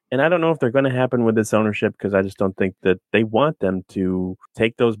happen, and I don't know if they're going to happen with this ownership because I just don't think that they want them to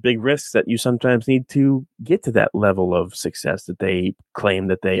take those big risks that you sometimes need to get to that level of success that they claim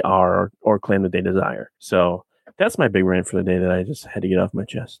that they are or claim that they desire. So that's my big rant for the day that I just had to get off my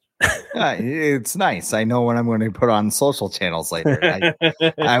chest. It's nice. I know when I'm going to put on social channels later.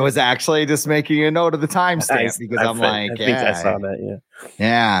 I was actually just making a note of the timestamp because I think I saw that. Yeah.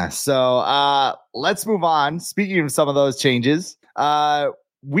 Yeah. So let's move on. Speaking of some of those changes,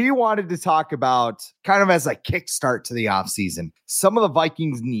 we wanted to talk about kind of as a kickstart to the offseason, some of the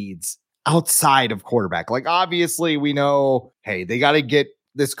Vikings needs outside of quarterback. Like, obviously, we know, hey, they got to get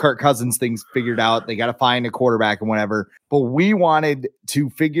this Kirk Cousins thing's figured out. They got to find a quarterback and whatever. But we wanted to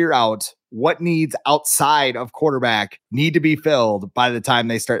figure out what needs outside of quarterback need to be filled by the time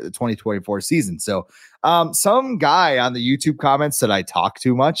they start the 2024 season. So some guy on the YouTube comments said I talk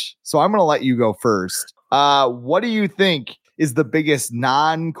too much. So I'm going to let you go first. What do you think is the biggest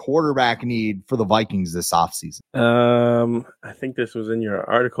non-quarterback need for the Vikings this offseason? I think this was in your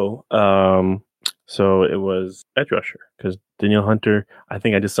article. So it was edge rusher because Danielle Hunter, I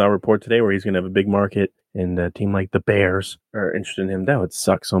think I just saw a report today where he's going to have a big market and a team like the Bears are interested in him. That would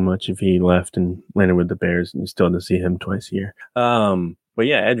suck so much if he left and landed with the Bears and you still had to see him twice a year. But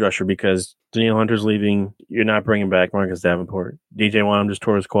yeah, edge rusher because Danielle Hunter's leaving. You're not bringing back Marcus Davenport. DJ Wham just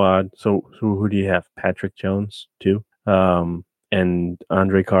tore his quad. So who do you have? Patrick Jones too. And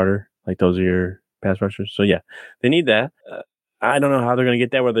Andre Carter. Like those are your pass rushers. So yeah, they need that. I don't know how they're going to get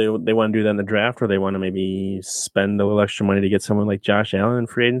that, whether they want to do that in the draft or they want to maybe spend a little extra money to get someone like Josh Allen in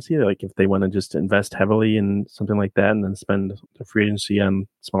free agency. Like if they want to just invest heavily in something like that and then spend the free agency on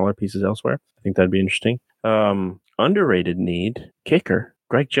smaller pieces elsewhere. I think that'd be interesting. Underrated need, kicker.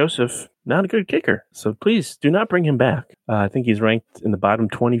 Greg Joseph not a good kicker. So please do not bring him back. I think he's ranked in the bottom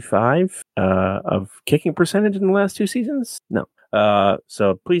 25 of kicking percentage in the last 2 seasons. No.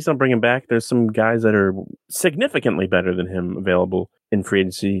 So please don't bring him back. There's some guys that are significantly better than him available in free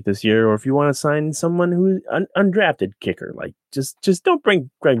agency this year. Or if you want to sign someone who's undrafted kicker, like just don't bring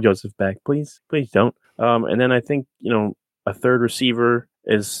Greg Joseph back, please. Please don't. And then I think, a third receiver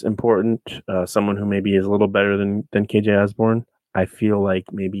is important. Someone who maybe is a little better than KJ Osborne. I feel like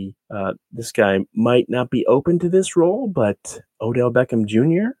maybe this guy might not be open to this role, but Odell Beckham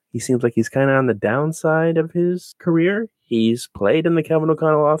Jr., he seems like he's kind of on the downside of his career. He's played in the Kevin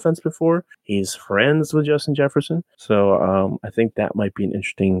O'Connell offense before. He's friends with Justin Jefferson. So I think that might be an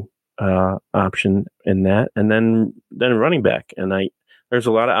interesting option in that. And then running back. And there's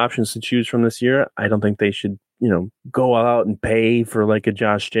a lot of options to choose from this year. I don't think they should go out and pay for like a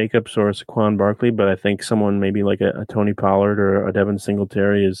Josh Jacobs or a Saquon Barkley, but I think someone maybe like a Tony Pollard or a Devin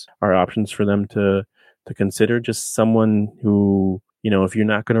Singletary are options for them to consider. Just someone who, if you're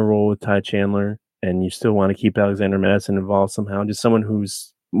not going to roll with Ty Chandler and you still want to keep Alexander Madison involved somehow, just someone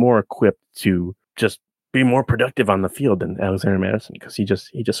who's more equipped to just be more productive on the field than Alexander Madison, because he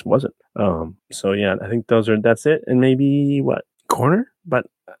just wasn't. So yeah, I think that's it. And maybe corner, but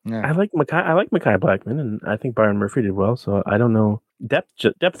yeah. I like Mekhi Blackman, and I think Byron Murphy did well. So I don't know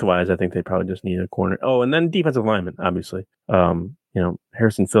depth wise. I think they probably just need a corner. Oh, and then defensive lineman, obviously.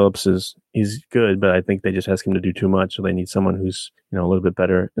 Harrison Phillips he's good, but I think they just ask him to do too much. So they need someone who's a little bit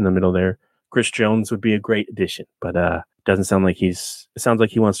better in the middle there. Chris Jones would be a great addition, but doesn't sound like it sounds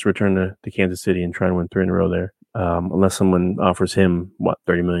like he wants to return to Kansas City and try and win 3 in a row there. Unless someone offers him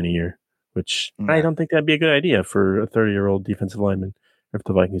 $30 million a year, which I don't think that'd be a good idea for a 30-year-old defensive lineman if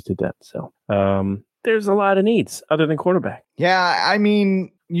the Vikings did that. So there's a lot of needs other than quarterback. Yeah, I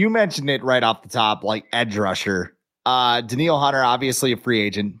mean, you mentioned it right off the top, like edge rusher. Daniil Hunter, obviously a free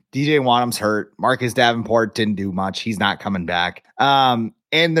agent. DJ Wanham's hurt. Marcus Davenport didn't do much. He's not coming back.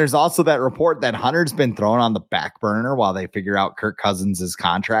 And there's also that report that Hunter's been thrown on the back burner while they figure out Kirk Cousins'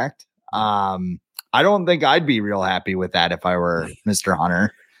 contract. I don't think I'd be real happy with that if I were Mr.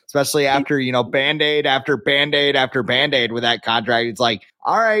 Hunter. Especially after, Band-Aid after Band-Aid after Band-Aid with that contract. It's like,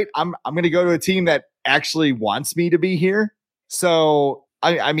 all right, I'm going to go to a team that actually wants me to be here. So,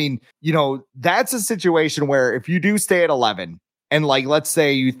 I mean, that's a situation where if you do stay at 11 and let's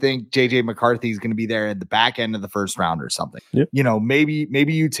say you think JJ McCarthy is going to be there at the back end of the first round or something, yep. Maybe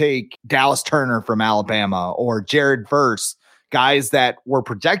you take Dallas Turner from Alabama or Jared Verse, guys that were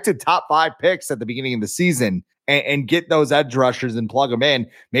projected top 5 picks at the beginning of the season, and get those edge rushers and plug them in.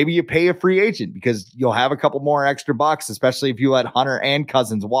 Maybe you pay a free agent because you'll have a couple more extra bucks, especially if you let Hunter and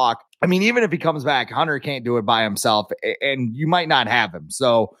Cousins walk. I mean, even if he comes back, Hunter can't do it by himself, and you might not have him.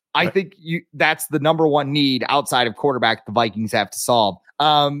 So I think that's the number one need outside of quarterback the Vikings have to solve.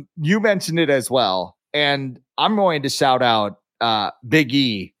 You mentioned it as well, and I'm going to shout out Big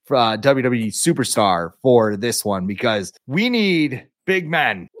E, WWE Superstar, for this one, because we need big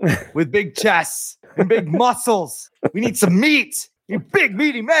men with big chests and big muscles. We need some meat. You big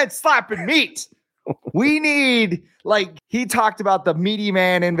meaty men slapping meat. We need, he talked about the Meaty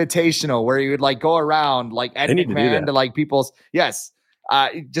Man Invitational, where he would go around Ed McMahon to people's, yes,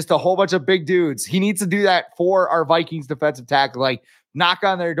 just a whole bunch of big dudes. He needs to do that for our Vikings defensive tackle. Knock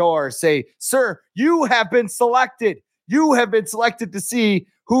on their door, say, sir, you have been selected. You have been selected to see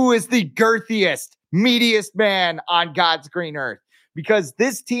who is the girthiest, meatiest man on God's green earth. Because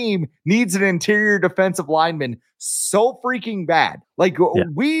this team needs an interior defensive lineman so freaking bad.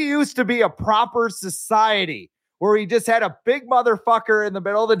 We used to be a proper society where we just had a big motherfucker in the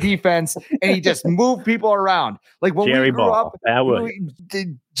middle of the defense and he just moved people around. When Jerry we grew Ball, up,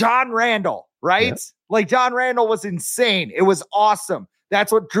 John Randall, right? Yep. John Randall was insane. It was awesome. That's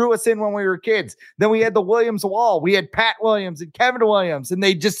what drew us in when we were kids. Then we had the Williams wall. We had Pat Williams and Kevin Williams, and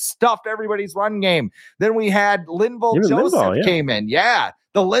they just stuffed everybody's run game. Then we had Linval Joseph came in. Yeah,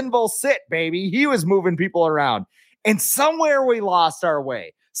 the Linval sit, baby. He was moving people around. And somewhere we lost our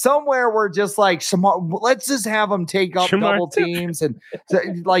way. Somewhere we're just let's just have them take up double teams. And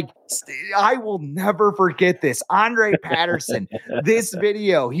I will never forget this. Andre Patterson, this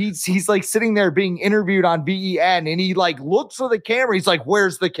video, he's sitting there being interviewed on BEN, and he looks for the camera. He's like,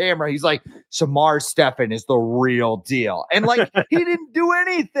 where's the camera? He's like, Shamar Stephen is the real deal. And he didn't do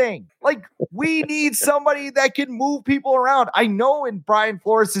anything. We need somebody that can move people around. I know in Brian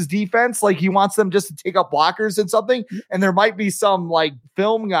Flores' defense, he wants them just to take up blockers and something. And there might be some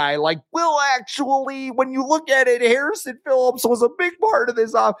film guy actually, when you look at it, Harrison Phillips was a big part of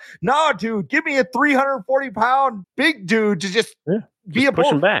this. No, dude, give me a 340-pound big dude to just be a push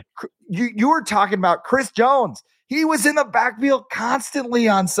him back. You were talking about Chris Jones. He was in the backfield constantly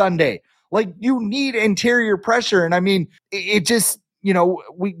on Sunday. Like, you need interior pressure. And I mean, it just,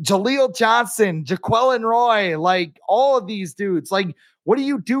 Jaleel Johnson, Jaquelin Roy, like all of these dudes, like, what do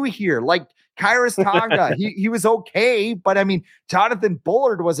you do here? Like Kyrus Tonga, he was okay, but I mean, Jonathan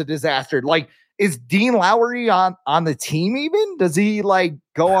Bullard was a disaster. Like, is Dean Lowry on the team even? Does he like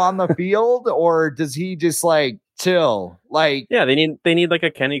go on the field, or does he just like chill? Like, yeah, they need like a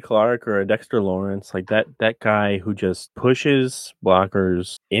Kenny Clark or a Dexter Lawrence, like that guy who just pushes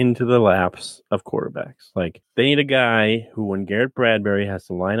blockers into the laps of quarterbacks. Like, they need a guy who, when Garrett Bradbury has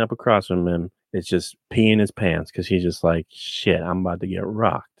to line up across from him, is just peeing his pants because he's just like, shit, I'm about to get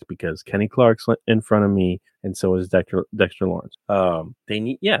rocked because Kenny Clark's in front of me, and so is Dexter Lawrence. They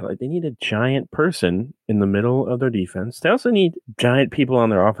need a giant person in the middle of their defense. They also need giant people on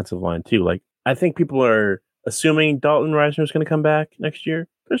their offensive line too. Like, I think people are assuming Dalton Reisner is going to come back next year.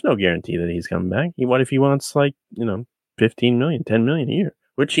 There's no guarantee that he's coming back. What if he wants like, 15 million, 10 million a year,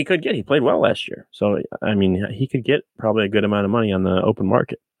 which he could get. He played well last year. So, I mean, he could get probably a good amount of money on the open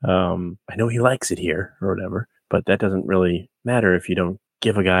market. I know he likes it here or whatever, but that doesn't really matter if you don't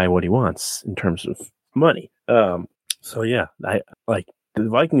give a guy what he wants in terms of money. So yeah, I like the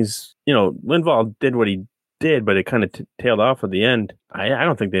Vikings, Linval did what he did, but it kind of tailed off at the end. I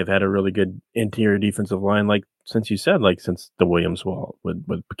don't think they've had a really good interior defensive line, like since the Williams wall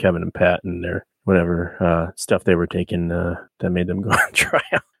with Kevin and Pat and their whatever stuff they were taking that made them go on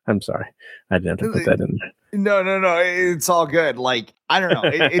trial. I'm sorry, I didn't have to put that in there. No, it's all good. Like, I don't know,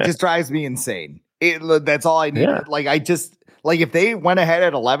 it just drives me insane. That's all I need. Yeah. Like, if they went ahead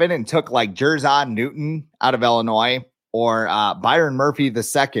at 11 and took like Jerzon Newton out of Illinois, or Byron Murphy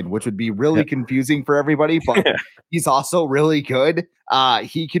II, which would be really confusing for everybody, but he's also really good.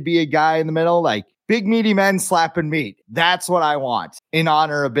 He could be a guy in the middle, like big meaty men slapping meat. That's what I want in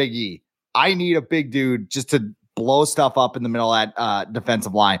honor of Big E. I need a big dude just to blow stuff up in the middle of that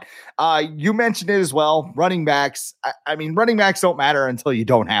defensive line. You mentioned it as well. Running backs. I mean, running backs don't matter until you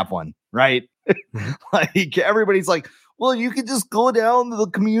don't have one, right? Like, everybody's like, well, you could just go down to the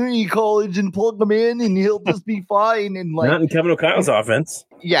community college and plug him in and he'll just be fine. And like, not in Kevin O'Connell's offense.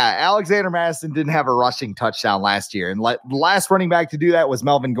 Yeah, Alexander Madison didn't have a rushing touchdown last year. And the last running back to do that was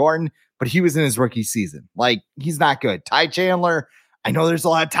Melvin Gordon, but he was in his rookie season. Like, he's not good. Ty Chandler, I know there's a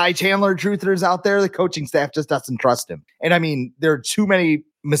lot of Ty Chandler truthers out there. The coaching staff just doesn't trust him. And I mean, there are too many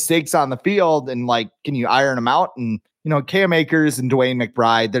mistakes on the field, and like, can you iron them out? And, Cam Akers and Dwayne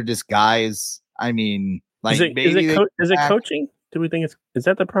McBride, they're just guys. I mean, like, is it coaching? Do we think is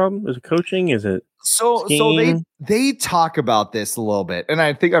that the problem? Is it coaching? Is it scheme? So they talk about this a little bit, and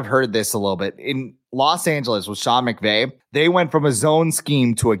I think I've heard this a little bit in Los Angeles with Sean McVay. They went from a zone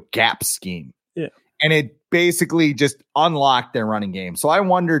scheme to a gap scheme. Yeah. And it basically just unlocked their running game. So I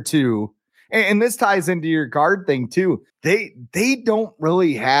wonder too, and this ties into your guard thing too. They don't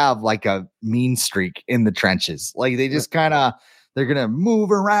really have like a mean streak in the trenches. Like, they just kind of, they're going to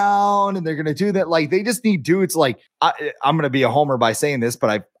move around and they're going to do that. Like, they just need dudes. Like, I'm going to be a homer by saying this,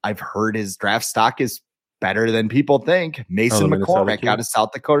 but I've heard his draft stock is better than people think. Mason McCormick out of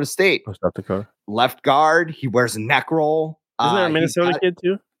South Dakota State. South Dakota. Left guard. He wears a neck roll. Isn't there a Minnesota kid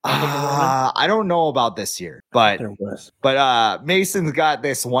too? I don't know about this year, but Mason's got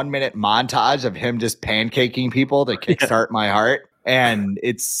this 1 minute montage of him just pancaking people to kickstart my heart. And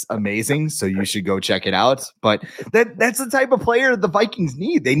it's amazing. So you should go check it out. But that's the type of player the Vikings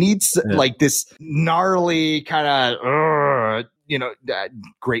need. They need like this gnarly kind of,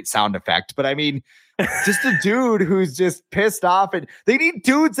 great sound effect. But I mean, just a dude who's just pissed off, and they need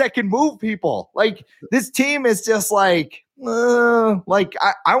dudes that can move people. Like, this team is just like I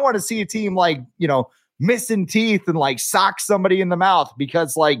want to see a team like, missing teeth and like sock somebody in the mouth,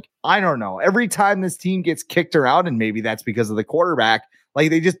 because like, I don't know, every time this team gets kicked around, and maybe that's because of the quarterback, like,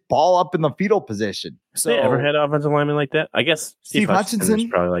 they just ball up in the fetal position. So, they ever had offensive linemen like that? I guess Steve Hutchinson was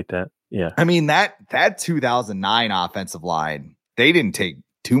probably like that. Yeah. I mean, that 2009 offensive line, they didn't take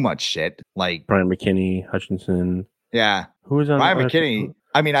too much shit. Like Brian McKinney, Hutchinson. Yeah. Who was on Brian McKinney?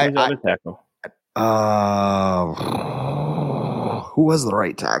 I mean, other tackle. Who was the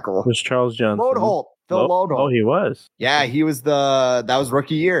right tackle? It was Charles Johnson. Phil Lodeholt. Oh, he was. Yeah, he was that was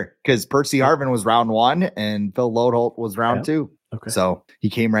rookie year, because Percy Harvin was round 1 and Phil Lodeholt was round 2. Okay. So he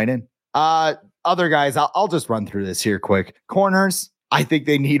came right in. Other guys, I'll just run through this here quick. Corners, I think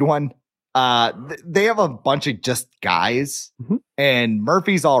they need one. They have a bunch of just guys, and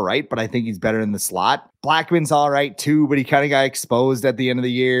Murphy's all right, but I think he's better in the slot. Blackman's all right too, but he kind of got exposed at the end of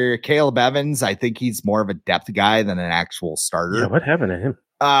the year. Caleb Evans, I think he's more of a depth guy than an actual starter. Yeah, what happened to him?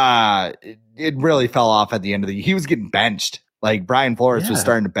 It really fell off at the end of the year. He was getting benched. Like, Brian Flores was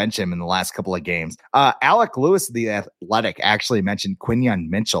starting to bench him in the last couple of games. Alec Lewis, the Athletic, actually mentioned Quinyon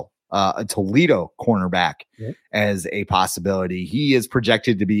Mitchell a Toledo cornerback as a possibility. He is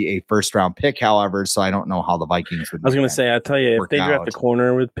projected to be a first-round pick, however, so I don't know how the Vikings would. I was going to say, I'll tell you, if they draft a out.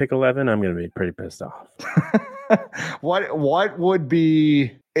 corner with pick 11, I'm going to be pretty pissed off. What would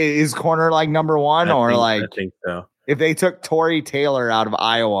be, is corner like number one, I think so. If they took Torrey Taylor out of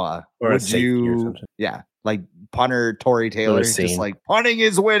Iowa, or would you? Yeah, like punter Torrey Taylor, just like punting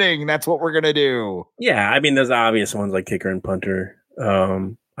is winning. That's what we're gonna do. Yeah, I mean, there's obvious ones like kicker and punter.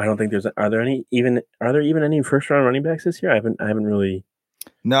 I don't think are there even any first round running backs this year? I haven't really.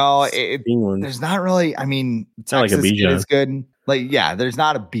 No, there's not really. I mean, it's not like a Bijan is good. Like, yeah, there's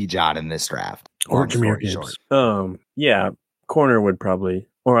not a Bijan in this draft. Or Jahmyr Gibbs. Yeah, corner would probably,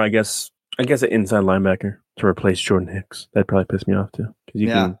 or I guess an inside linebacker to replace Jordan Hicks. That'd probably piss me off too. Because you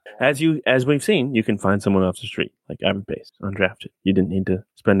can, as we've seen, you can find someone off the street like Ivan Pace, undrafted. You didn't need to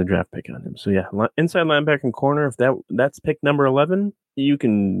spend a draft pick on him. So yeah, inside linebacker and corner. If that's pick number 11, you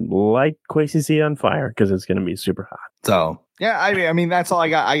can light Kwesi C on fire because it's going to be super hot. So yeah, I mean that's all I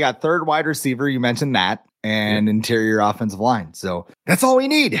got. I got third wide receiver. You mentioned that. And interior offensive line. So that's all we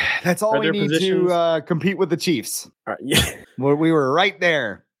need. That's all we need to compete with the Chiefs. We were right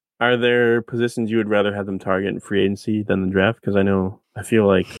there. Are there positions you would rather have them target in free agency than the draft? Because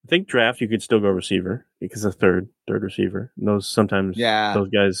I think draft you could still go receiver because a third receiver. And those sometimes those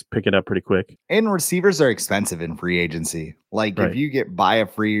guys pick it up pretty quick. And receivers are expensive in free agency. Like if you buy a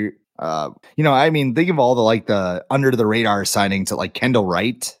free, I mean, think of all the under the radar signings at like Kendall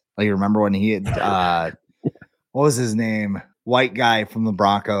Wright. Like remember when he had what was his name? White guy from the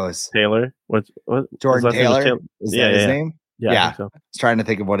Broncos. Taylor? What? Jordan Taylor? Is that his name? Yeah. I think so. I was trying to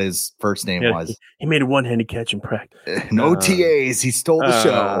think of what his first name was. He made a one-handed catch in practice. No TAs. He stole the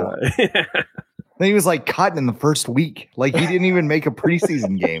show. Then he was like cut in the first week. Like he didn't even make a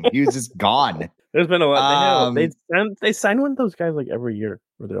preseason game. He was just gone. There's been a lot. They sign one of those guys like every year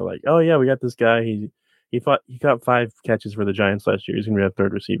where they're like, oh yeah, we got this guy. He caught 5 catches for the Giants last year. He's gonna be a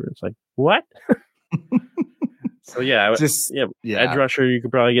third receiver. It's like what? So yeah, edge rusher you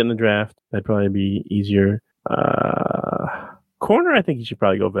could probably get in the draft. That'd probably be easier. Corner, I think you should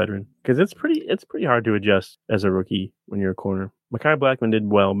probably go veteran because it's pretty hard to adjust as a rookie when you're a corner. Mekhi Blackman did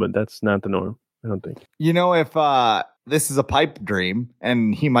well, but that's not the norm. I don't think. If this is a pipe dream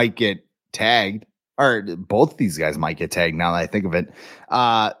and he might get tagged, or both these guys might get tagged now that I think of it.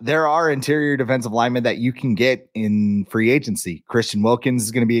 There are interior defensive linemen that you can get in free agency. Christian Wilkins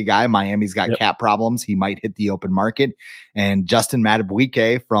is going to be a guy. Miami's got cap problems. He might hit the open market. And Justin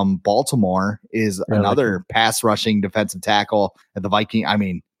Madubuike from Baltimore is another pass rushing defensive tackle at the Vikings. I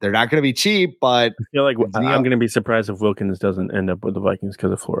mean, they're not going to be cheap, but I feel like I'm going to be surprised if Wilkins doesn't end up with the Vikings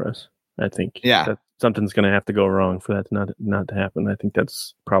because of Flores. I think that something's going to have to go wrong for that not to happen. I think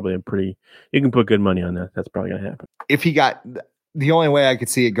that's probably you can put good money on that. That's probably going to happen. If he got, the only way I could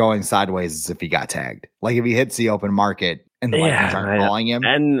see it going sideways is if he got tagged. Like if he hits the open market and the Vikings aren't calling him.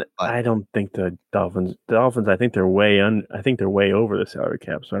 And I don't think the Dolphins, I think they're way over the salary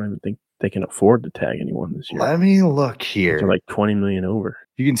cap. So I don't even think they can afford to tag anyone this year. Let me look here. They're like 20 million over.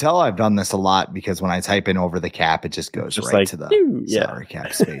 You can tell I've done this a lot because when I type in over the cap, it just goes right to the salary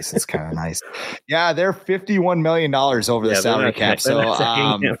cap space. It's kind of nice. Yeah, they're $51 million over the salary cap. So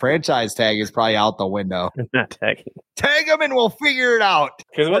franchise tag is probably out the window. Not tagging. Tag them and we'll figure it out.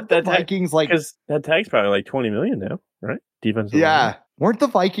 Because the Vikings because that tag's probably like 20 million now, right? Defensive. Yeah. Weren't the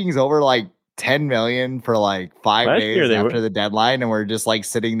Vikings over like 10 million for like 5 days after the deadline, and we're just like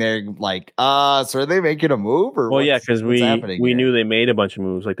sitting there like, so are they making a move? Or because we knew they made a bunch of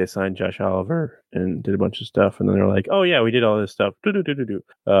moves, like they signed Josh Oliver and did a bunch of stuff, and then they're like, oh yeah, we did all this stuff.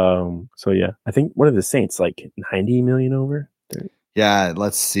 So yeah, I think what are the Saints like 90 million over? Yeah,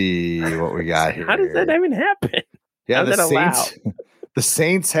 let's see what we got here. How does that even happen? Yeah, the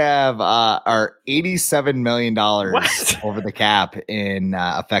Saints have are $87 million over the cap in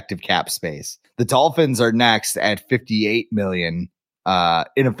effective cap space. The Dolphins are next at $58 million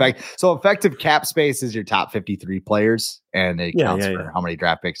in effect. So effective cap space is your top 53 players, and it counts for how many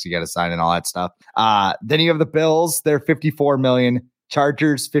draft picks you got to sign and all that stuff. Then you have the Bills; they're $54 million.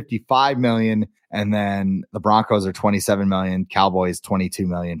 Chargers $55 million. And then the Broncos are $27 million, Cowboys $22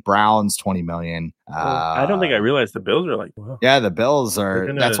 million, Browns $20 million. I don't think I realized the Bills are like, wow. Yeah, the Bills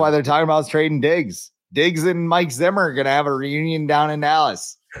are. That's why they're talking about trading Diggs. Diggs and Mike Zimmer are going to have a reunion down in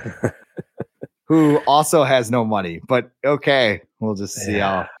Dallas, who also has no money. But okay, we'll just see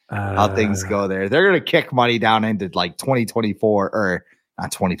how things go there. They're going to kick money down into like 2024 or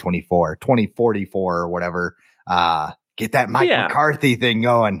not 2024, 2044 or whatever. Get that Mike McCarthy thing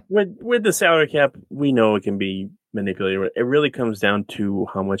going. With the salary cap, we know it can be manipulated. It really comes down to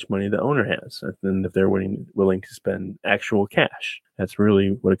how much money the owner has, and if they're willing to spend actual cash. That's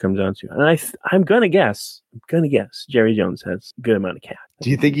really what it comes down to. And I'm gonna guess Jerry Jones has a good amount of cash.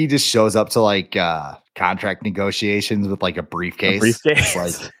 Do you think he just shows up to like contract negotiations with like a briefcase? It's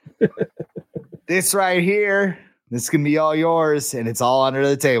like this right here. This can be all yours, and it's all under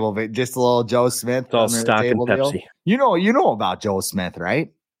the table. But just a little Joe Smith. It's all stock and Pepsi. Deal. You know about Joe Smith,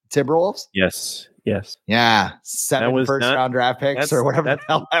 right? Timberwolves. Yes. Yeah, 7 first-round draft picks or whatever the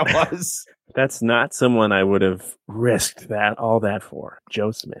hell that was. That's not someone I would have risked all that for.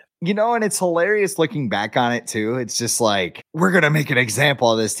 Joe Smith. And it's hilarious looking back on it too. It's just like, we're going to make an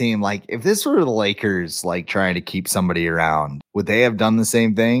example of this team. Like, if this were the Lakers, like trying to keep somebody around, would they have done the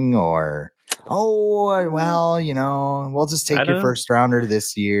same thing? Or, we'll just take your first rounder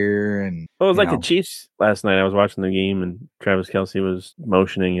this year. And it was like the Chiefs last night. I was watching the game and Travis Kelce was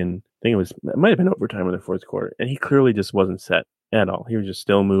motioning, and I think it might have been overtime in the fourth quarter. And he clearly just wasn't set at all. He was just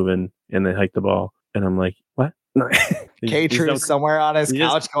still moving, and they hiked the ball. And I'm like, what? K-True's somewhere on his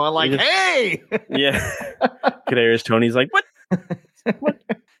couch going like, hey! Yeah. Kadarius Toney's like, what?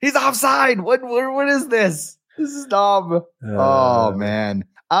 He's offside. What is this? This is dumb. Oh, man.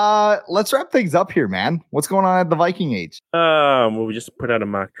 Let's wrap things up here, man. What's going on at the Viking Age? Well, we just put out a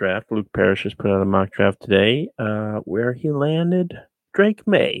mock draft. Luke Parrish just put out a mock draft today, where he landed Drake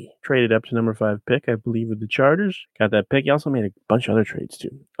May, traded up to number 5 pick, I believe, with the Chargers. Got that pick. He also made a bunch of other trades,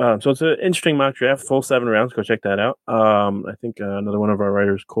 too. So it's an interesting mock draft, full 7 rounds. Go check that out. I think another one of our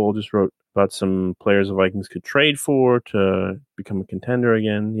writers, Cole, just wrote about some players the Vikings could trade for to become a contender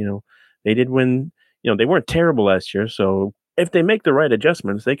again. They did win. They weren't terrible last year, so if they make the right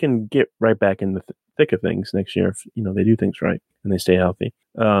adjustments, they can get right back in the thick of things next year if, they do things right and they stay healthy.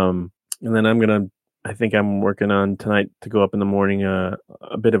 And then I think I'm working on tonight to go up in the morning a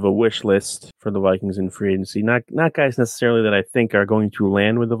bit of a wish list for the Vikings in free agency. Not guys necessarily that I think are going to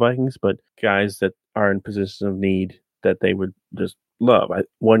land with the Vikings, but guys that are in positions of need that they would just love.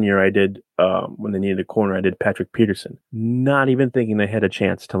 One year I did, when they needed a corner, I did Patrick Peterson, not even thinking they had a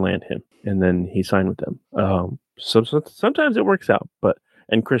chance to land him. And then he signed with them. So sometimes it works out,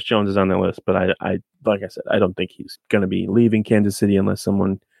 and Chris Jones is on the list, but I like I said, I don't think he's going to be leaving Kansas City unless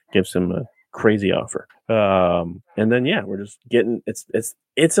someone gives him a crazy offer. And then we're just getting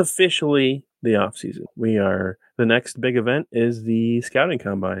it's officially the off season. The next big event is the scouting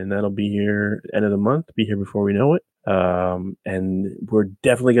combine, and that'll be here end of the month, be here before we know it. And we're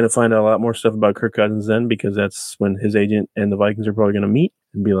definitely going to find out a lot more stuff about Kirk Cousins then, because that's when his agent and the Vikings are probably going to meet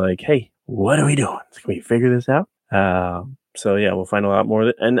and be like, hey, what are we doing? Can we figure this out? So we'll find a lot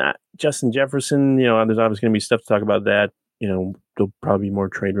more. And Justin Jefferson, there's obviously going to be stuff to talk about that. There'll probably be more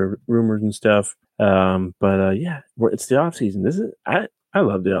trade rumors and stuff. But it's the off season. I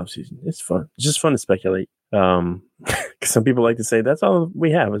love the off season. It's fun. It's just fun to speculate. Because some people like to say that's all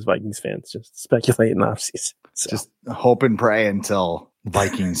we have as Vikings fans, just speculate in the off season. So. Just hope and pray until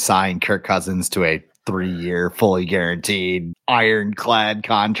Vikings sign Kirk Cousins to a 3-year, fully guaranteed, ironclad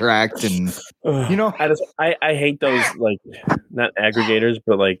contract, and I hate those, like, not aggregators,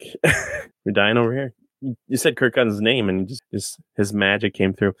 but like we're dying over here. You said Kirk Cousins' name, and just his magic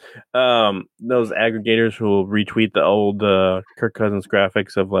came through. Those aggregators who will retweet the old Kirk Cousins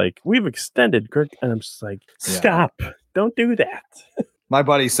graphics of like, we've extended Kirk, and I'm just like, stop, don't do that. My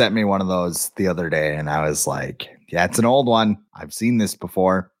buddy sent me one of those the other day, and I was like, yeah, it's an old one. I've seen this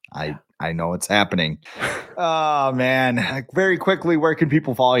before. I know what's happening. Oh, man. Very quickly, where can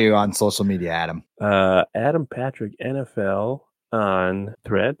people follow you on social media, Adam? Adam Patrick NFL on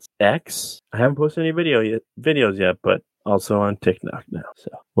Threads, X. I haven't posted any videos yet, but also on TikTok now. So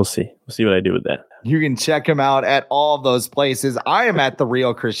we'll see. We'll see what I do with that. You can check him out at all of those places. I am at The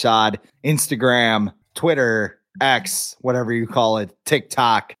Real Chris Shad, Instagram, Twitter, X, whatever you call it,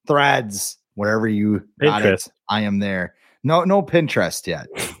 TikTok, Threads, wherever you got it. I am there. No Pinterest yet.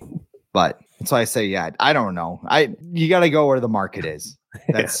 But that's why I say, I don't know. You got to go where the market is.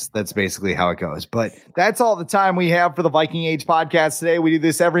 That's basically how it goes. But that's all the time we have for the Viking Age podcast today. We do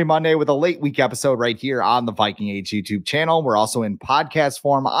this every Monday with a late week episode right here on the Viking Age YouTube channel. We're also in podcast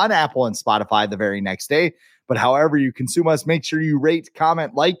form on Apple and Spotify the very next day. But however you consume us, make sure you rate,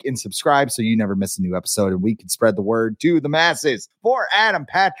 comment, like, and subscribe so you never miss a new episode and we can spread the word to the masses. For Adam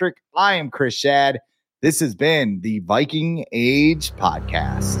Patrick, I am Chris Shad. This has been the Viking Age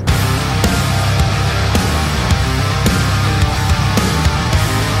podcast.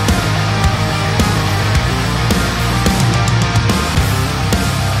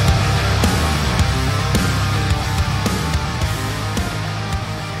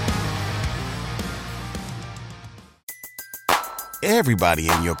 Everybody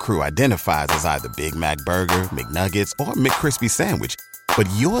in your crew identifies as either Big Mac Burger, McNuggets, or McCrispy Sandwich. But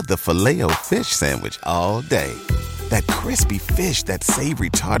you're the Filet-O-Fish Sandwich all day. That crispy fish, that savory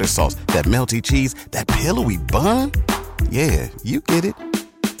tartar sauce, that melty cheese, that pillowy bun. Yeah, you get it.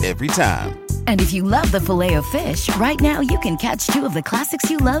 Every time. And if you love the Filet-O-Fish, right now you can catch two of the classics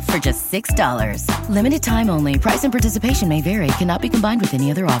you love for just $6. Limited time only. Price and participation may vary. Cannot be combined with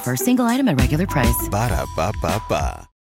any other offer. Single item at regular price. Ba-da-ba-ba-ba.